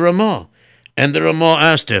back to the Ramah. And the Ramah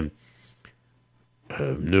asked him,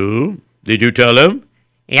 No, did you tell him?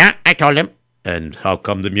 Yeah, I told him. And how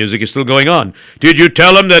come the music is still going on? Did you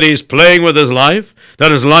tell him that he's playing with his life?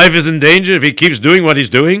 That his life is in danger if he keeps doing what he's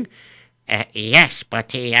doing? Yes,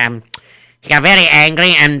 but he got very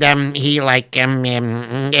angry, and he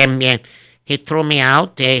threw me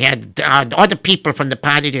out. They had other people from the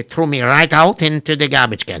party. They threw me right out into the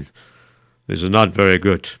garbage can. This is not very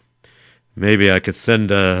good. Maybe I could send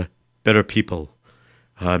better people.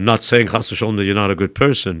 I'm not saying, chas v'sholem, that you're not a good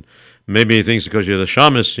person. Maybe he thinks because you're the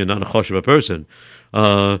shamus, you're not a choshev person.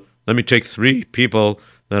 Let me take 3 people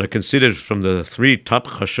that are considered from the 3 top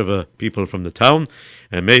choshev people from the town,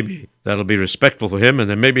 and maybe that'll be respectful for him, and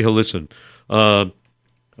then maybe he'll listen. Chaim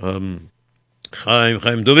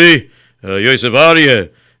Duvi, Yosef Aryeh,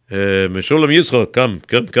 Meshulam Yitzchok, come.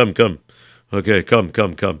 Okay, come.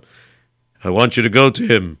 I want you to go to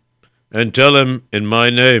him and tell him in my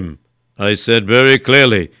name. I said very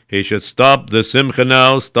clearly, he should stop the simcha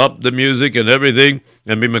now, stop the music and everything,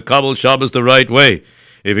 and be Mekabel Shabbos the right way.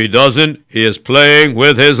 If he doesn't, he is playing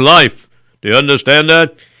with his life. Do you understand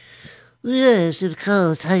that? Yes, of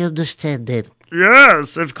course, I understand that.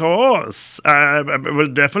 Yes, of course. I will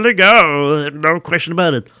definitely go. No question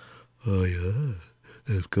about it. Oh, yeah,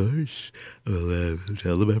 of course. I'll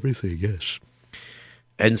tell them everything, yes.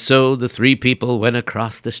 And so the 3 people went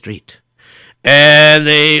across the street. And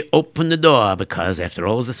they opened the door because, after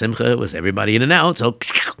all, it was the simcha. It was everybody in and out. So,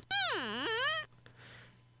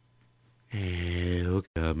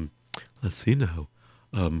 let's see now.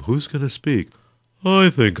 Who's going to speak?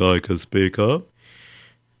 I think I can speak up.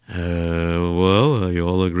 Well, you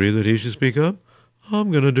all agree that he should speak up?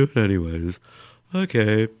 I'm going to do it anyways.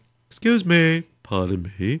 Okay. Excuse me.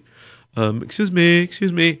 Pardon me. Excuse me.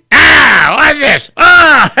 What's this?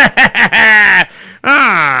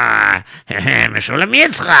 Meshulam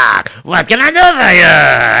Yitzchak, what can I do for you?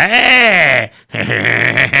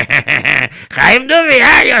 Chaim Duvi,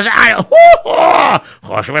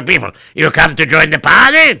 Choshev people, you come to join the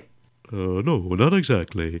party? No, not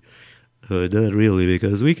exactly. Not really,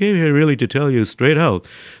 because we came here really to tell you straight out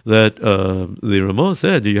that the Ramah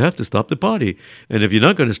said you have to stop the party. And if you're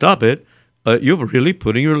not going to stop it, you're really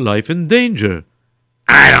putting your life in danger.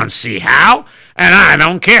 I don't see how, and I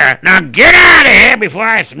don't care. Now get out of here before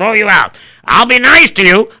I throw you out. I'll be nice to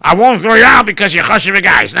you. I won't throw you out because you're choshev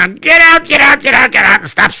guys. Now get out, and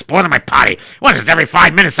stop spoiling my party. What is it, every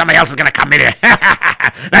 5 minutes somebody else is going to come in here?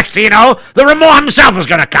 Next thing you know, the Ramah himself is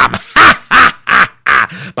going to come.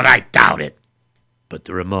 But I doubt it. But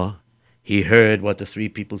the Ramah, he heard what the 3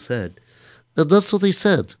 people said. And that's what he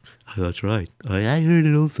said. That's right. I heard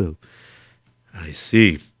it also. I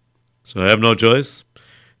see. So I have no choice.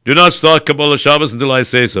 Do not start Kabbalah Shabbos until I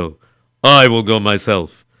say so. I will go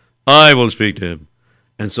myself. I will speak to him.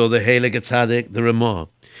 And so the Heilige Tzaddik, the Ramah,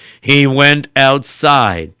 he went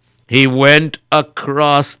outside. He went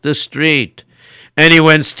across the street. And he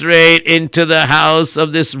went straight into the house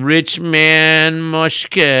of this rich man,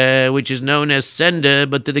 Moshke, which is known as Sender,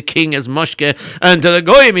 but to the king as Moshke, and to the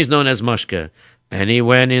Goyim he's known as Moshke. And he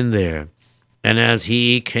went in there. And as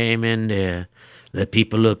he came in there, the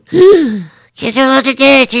people looked. You know what it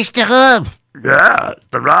is? It's the Rav. Yeah,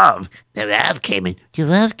 the Rav. The Rav came in. The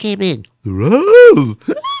Rav came in. The Rav!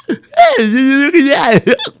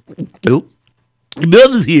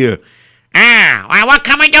 Nothing's here. Well, what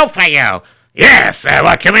can we do for you? Yes,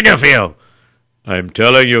 what can we do for you? I'm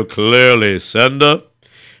telling you clearly, Sender.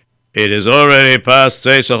 It is already past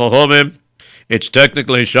Seis HaChachomim. It's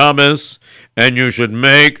technically Shabbos, and you should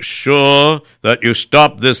make sure that you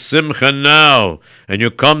stop this simcha now, and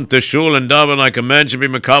you come to shul and daven like a man should be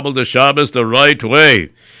makabel the Shabbos the right way.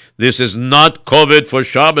 This is not COVID for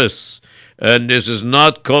Shabbos, and this is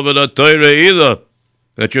not COVID at Torah either,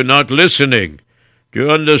 that you're not listening. Do you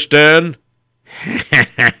understand?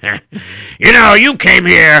 You know, you came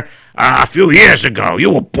here a few years ago.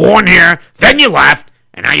 You were born here, then you left,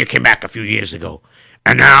 and now you came back a few years ago.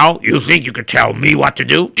 And now you think you could tell me what to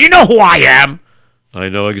do? Do you know who I am? I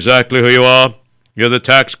know exactly who you are. You're the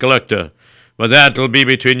tax collector. But that'll be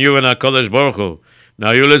between you and HaKadosh Baruch Hu. Now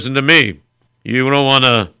you listen to me. You don't want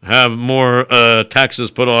to have more taxes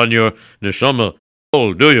put on your neshama,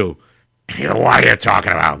 do you? What are you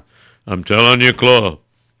talking about? I'm telling you, Claw,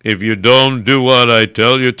 if you don't do what I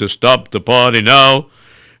tell you to stop the party now,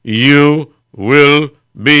 you will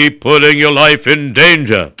be putting your life in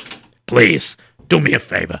danger. Please, do me a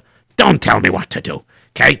favor. Don't tell me what to do,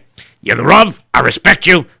 okay? You're the Rav. I respect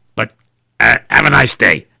you, but have a nice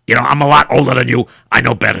day. You know, I'm a lot older than you. I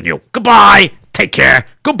know better than you. Goodbye. Take care.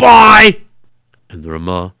 Goodbye. And the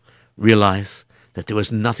Ramah realized that there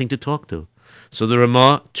was nothing to talk to. So the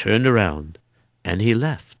Ramah turned around, and he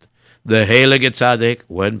left. The Heilige Tzaddik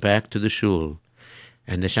went back to the shul.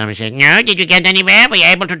 And the Shaman said, no, did you get anywhere? Were you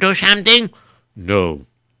able to do something? No.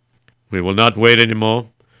 We will not wait anymore.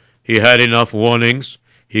 He had enough warnings.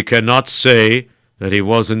 He cannot say that he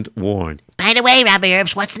wasn't warned. By the way, Rabbi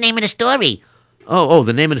Erps, what's the name of the story? Oh,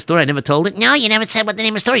 the name of the story, I never told it? No, you never said what the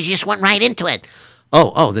name of the story is. You just went right into it.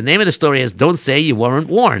 Oh, the name of the story is Don't Say You Weren't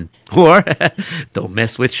Warned, or Don't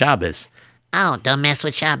Mess with Shabbos. Oh, Don't Mess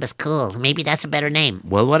with Shabbos. Cool. Maybe that's a better name.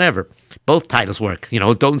 Well, whatever. Both titles work. You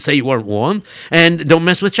know, Don't Say You Weren't Warned, and Don't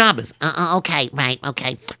Mess with Shabbos. Okay, right,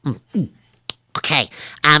 okay. Okay,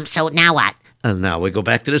 so now what? And now we go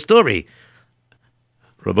back to the story.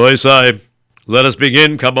 Rabbi Yisai, let us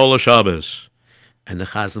begin Kabbalah Shabbos. And the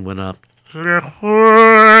Chazan went up. And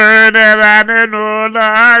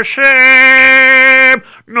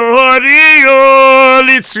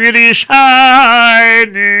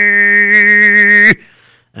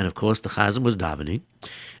of course, the Chazan was davening.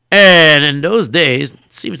 And in those days,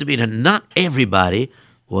 it seems to be that not everybody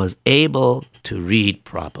was able to read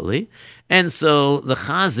properly. And so the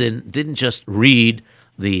Chazan didn't just read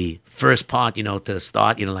the first part, to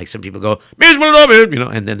start, like some people go,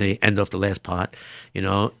 and then they end off the last part,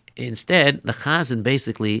 Instead, the Chazan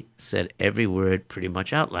basically said every word pretty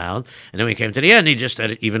much out loud. And then when he came to the end, he just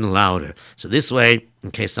said it even louder. So this way,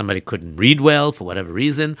 in case somebody couldn't read well for whatever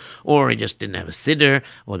reason, or he just didn't have a siddur,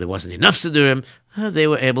 or there wasn't enough siddurim, they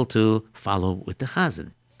were able to follow with the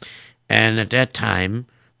Chazan. And at that time,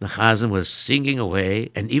 the Chazan was singing away,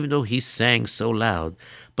 and even though he sang so loud,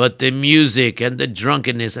 but the music and the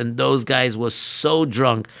drunkenness, and those guys were so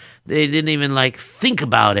drunk, they didn't even think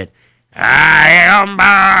about it.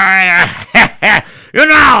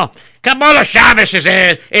 Kabbalah Shabbos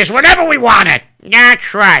is whenever we want it.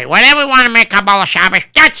 That's right. Whenever we want to make Kabbalah Shabbos,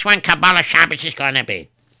 that's when Kabbalah Shabbos is going to be.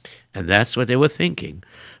 And that's what they were thinking.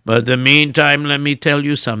 But in the meantime, let me tell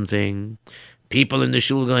you something. People in the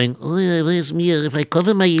shul going, where's me? If I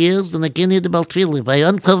cover my ears, then I can't hear the bell tefillah. If I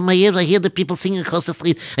uncover my ears, I hear the people singing across the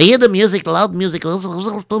street. I hear the music, loud music. It's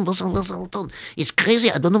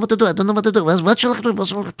crazy. I don't know what to do. What shall I do?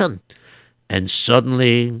 And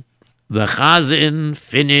suddenly, the Chazan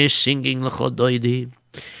finished singing L'chod Doidi,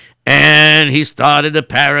 and he started a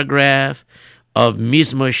paragraph of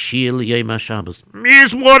Mizmor Shir Yom HaShabbos.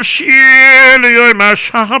 Mizmor Shir Yom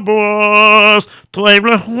HaShabbos, Toiv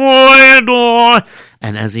L'choido.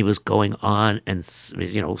 And as he was going on and,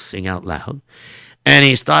 sing out loud, and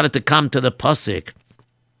he started to come to the pasuk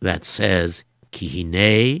that says, Ki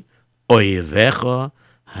hinei oyevecha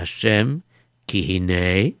Hashem, ki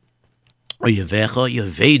hinei oyevecha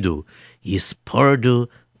yovedu, yispardu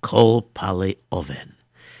kol pale oven.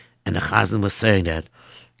 And the Chazan was saying that,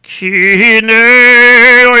 Ki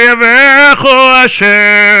hinei oyevecha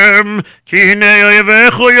Hashem, ki hinei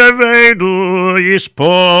oyevecha yovedu,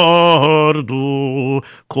 yispardu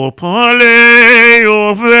kol pale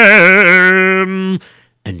oven.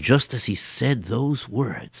 and just as he said those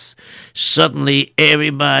words, suddenly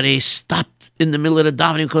everybody stopped in the middle of the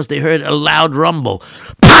davening because they heard a loud rumble.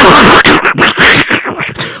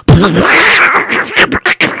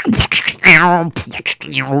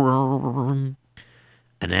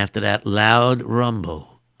 And after that loud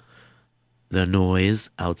rumble, the noise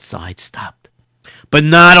outside stopped. But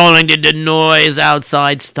not only did the noise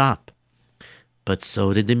outside stop, but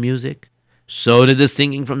so did the music, so did the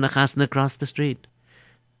singing from the chasna across the street.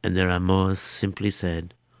 And the Ramah simply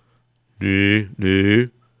said, "Nee, nee."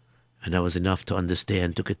 And that was enough to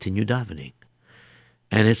understand to continue davening.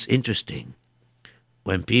 And it's interesting.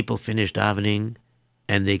 When people finished davening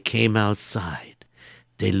and they came outside,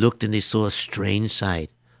 they looked and they saw a strange sight.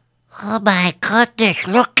 Oh my goodness,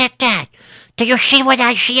 look at that. Do you see what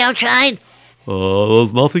I see outside?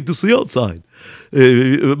 There's nothing to see outside.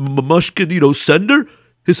 Mushkin, sender,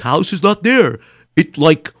 his house is not there. It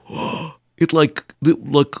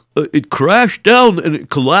crashed down and it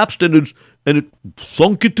collapsed and it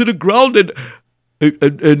sunk into the ground and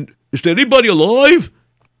is there anybody alive?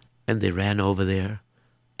 And they ran over there,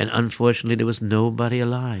 and unfortunately there was nobody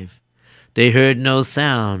alive. They heard no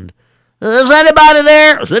sound. Is anybody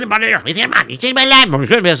there? Is anybody there? Is anybody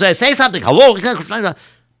there? Say something. Hello?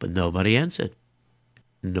 But nobody answered.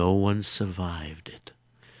 No one survived it.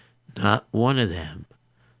 Not one of them.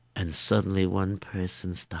 And suddenly one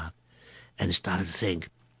person stopped and started to sing.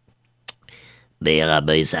 May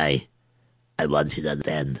Rabbi say, I want you to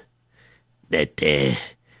understand that,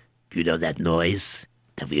 that noise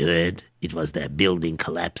that we heard? It was the building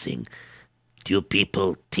collapsing. Do you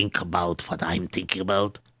people think about what I'm thinking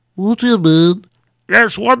about? What do you mean?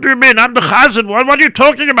 Yes, what do you mean? I'm the chazan. What are you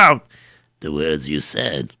talking about? The words you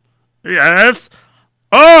said. Yes.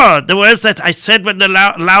 Oh, the words that I said when the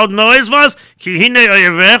loud noise was? Ki hine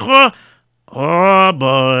oyevecho. Oh,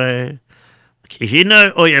 boy. Ki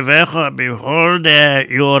hine oyevecho. Behold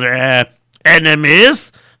your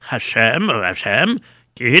enemies. Hashem.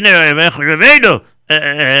 Ki hine oyevecho yevedu.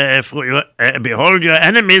 Behold, your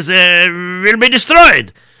enemies will be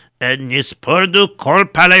destroyed. And Nispordu kol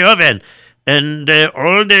palayoven. And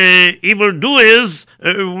all the evildoers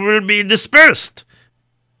will be dispersed.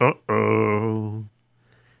 Uh-oh.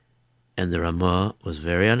 And the Ramah was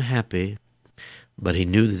very unhappy, but he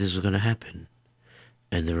knew that this was going to happen.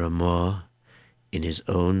 And the Ramah, in his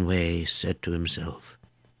own way, said to himself,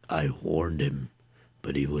 I warned him,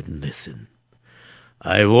 but he wouldn't listen.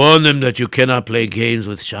 I warned him that you cannot play games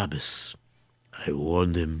with Shabbos. I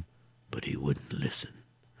warned him, but he wouldn't listen.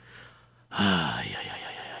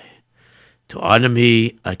 To honor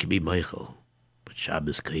me, I can be Michael, but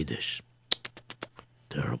Shabbos Kodesh.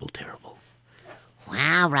 Terrible, terrible.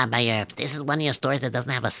 Wow, Rabbi Erps, this is one of your stories that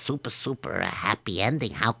doesn't have a super happy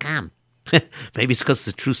ending. How come? Maybe it's because it's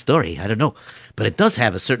a true story. I don't know. But it does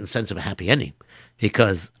have a certain sense of a happy ending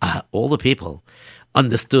because all the people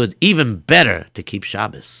understood even better to keep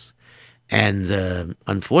Shabbos. And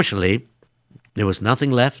unfortunately, there was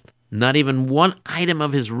nothing left, not even one item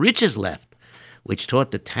of his riches left, which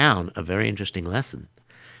taught the town a very interesting lesson,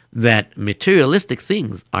 that materialistic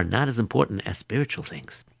things are not as important as spiritual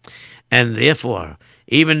things. And therefore,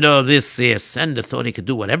 even though this sender thought he could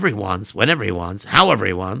do whatever he wants, whenever he wants, however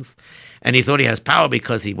he wants, and he thought he has power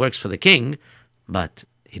because he works for the king, but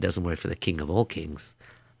he doesn't work for the king of all kings.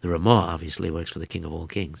 The Ramah obviously works for the king of all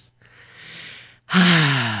kings.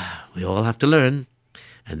 We all have to learn,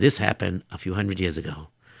 and this happened a few hundred years ago.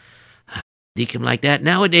 Deacon like that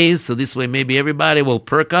nowadays, so this way maybe everybody will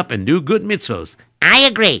perk up and do good mitzvos. I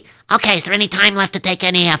agree. Okay, is there any time left to take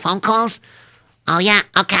any phone calls? Oh, yeah,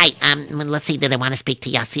 okay. Let's see, do they want to speak to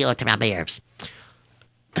Yossi or to Rabbi Erps?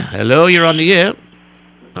 Hello, you're on the air.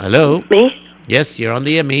 Hello? Me? Yes, you're on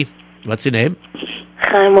the air, me. What's your name?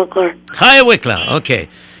 Chaim Wickler. Hi, Wickler. Okay.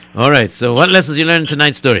 All right, so what lessons you learned in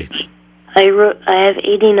tonight's story? I have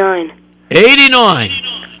 89. 89!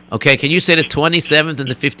 Okay, can you say the 27th and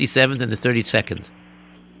the 57th and the 32nd?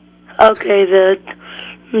 Okay, the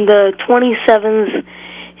 27th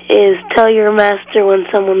is tell your master when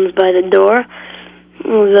someone's by the door.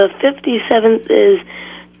 The 57th is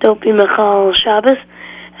don't be Mechal Shabbos.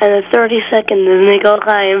 And the 32nd is Nikol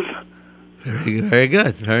Chaim. Very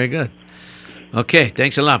good, very good. Okay,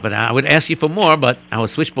 thanks a lot. But I would ask you for more, but our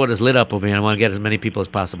switchboard is lit up over here, and I want to get as many people as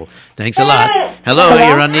possible. Thanks a lot. Hello,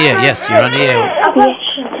 you're on the air. Yes, you're on the air.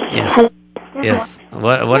 Yes. Yes.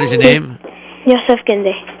 What is your name? Yosef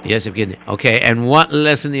Ginde. Yosef Ginde. Okay, and what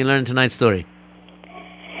lesson did you learn in tonight's story?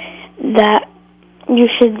 That you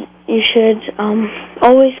should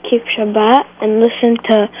always keep Shabbat and listen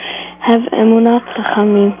to have Emunat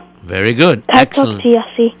Chachamim. Very good. I'll Excellent. talk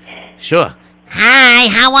to Yossi. Sure. Hi,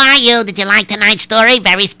 how are you? Did you like tonight's story?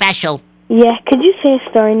 Very special. Yeah, could you say a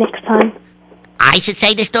story next time? I should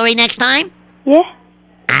say the story next time? Yeah?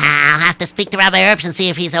 I'll have to speak to Rabbi Erps and see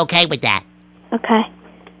if he's okay with that. Okay.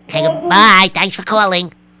 Okay, goodbye. Thanks for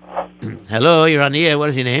calling. Hello, you're on the air. What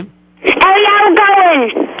is your name? Eliyahu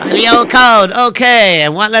Gowen. The old code. Okay.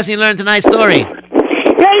 And what lesson you learned tonight's story?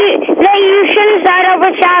 That you shouldn't start up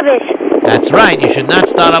with Shabbos. That's right. You should not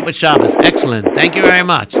start up with Shabbos. Excellent. Thank you very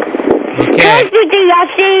much. Okay. Thank you,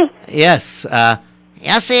 Yossi. Yes.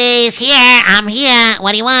 Yossi's here. I'm here.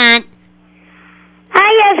 What do you want?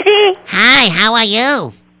 Hi, Yossi. Hi, how are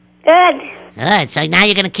you? Good. Good. So now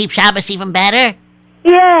you're going to keep Shabbos even better?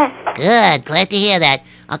 Yeah. Good. Glad to hear that.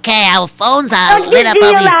 Okay, our phones are I'll lit just up see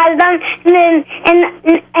you over here. last time,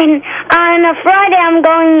 and on a Friday I'm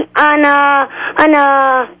going on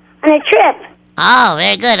a trip. Oh,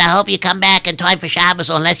 very good. I hope you come back in time for Shabbos,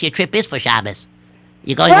 unless your trip is for Shabbos.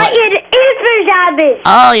 You're going... What is for Shabbos?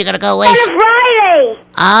 Oh, you're going to go away... On a Friday.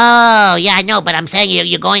 Oh, yeah, I know, but I'm saying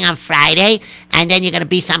you're going on Friday, and then you're going to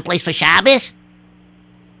be someplace for Shabbos?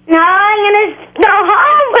 No, I'm gonna go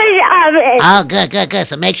home for Shabbos. Oh, good.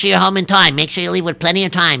 So make sure you're home in time. Make sure you leave with plenty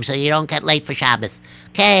of time so you don't get late for Shabbos.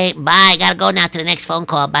 Okay, bye. Gotta go now to the next phone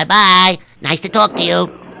call. Bye-bye. Nice to talk to you.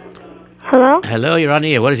 Hello? Hello, you're on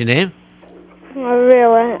the air. What is your name?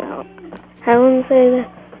 Really? I wouldn't say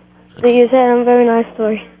that. But you said a very nice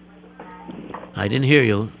story. I didn't hear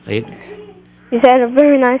you. You said a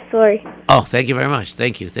very nice story. Oh, thank you very much.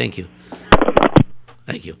 Thank you.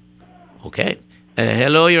 Okay.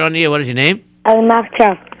 Hello, you're on the air. What is your name?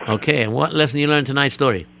 Makta. Okay, and what lesson you learned tonight's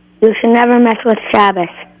story? You should never mess with Shabbos.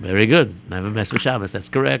 Very good. Never mess with Shabbos. That's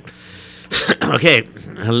correct. Okay.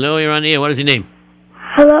 Hello, you're on the air. What is your name?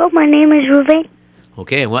 Hello, my name is Ruben.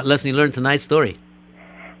 Okay, and what lesson you learned tonight's story?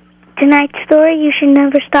 Tonight's story, you should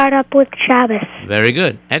never start up with Shabbos. Very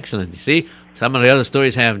good. Excellent. You see, some of the other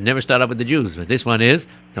stories have never start up with the Jews, but this one is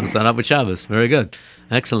don't start up with Shabbos. Very good.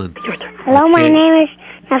 Excellent. Hello, my Okay. name is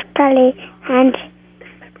Naftali, and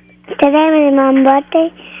today is my birthday,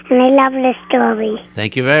 and I love this story.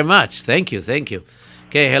 Thank you very much. Thank you.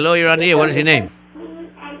 Okay, hello, you're on the air. What is your name?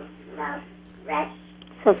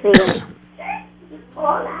 Sophia.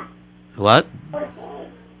 What?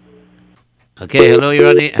 Okay, hello, you're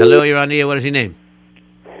on the air. What is your name?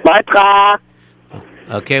 Bartka.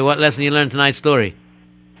 Okay, what lesson you learned tonight's story?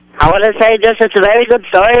 I want to say just it's a very good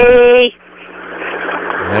story.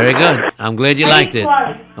 Very good. I'm glad you liked it.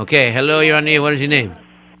 Okay, hello, you're on the air. What is your name?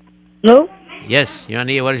 No? Yes, you're on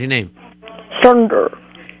the air. What is your name? Thunder.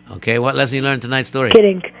 Okay, what lesson you learned tonight's story?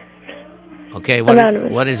 Kidding. Okay,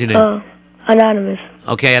 Anonymous. what is your name? Anonymous.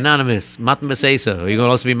 Okay, Anonymous. Matan Besesa. Are you going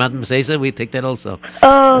to also be Matan Besesa? We take that also.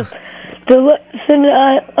 The lesson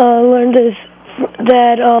I learned is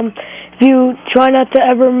that if you try not to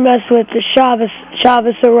ever mess with the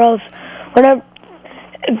Shabbos or else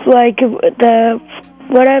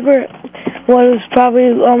whatever was probably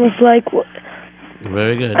almost like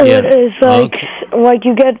Very good. Yeah. it's like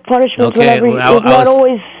you get punishment Okay, whenever well, not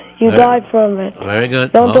always you die from it. Very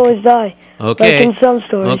good. Don't Okay. always die. Okay. Like in some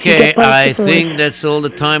stories. you Okay, get punished I for it. think that's all the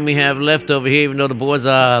time we have left over here, even though the boards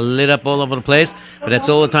are lit up all over the place. But that's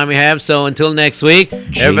all the time we have. So until next week,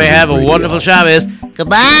 everybody have a wonderful Shabbos.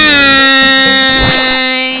 Goodbye.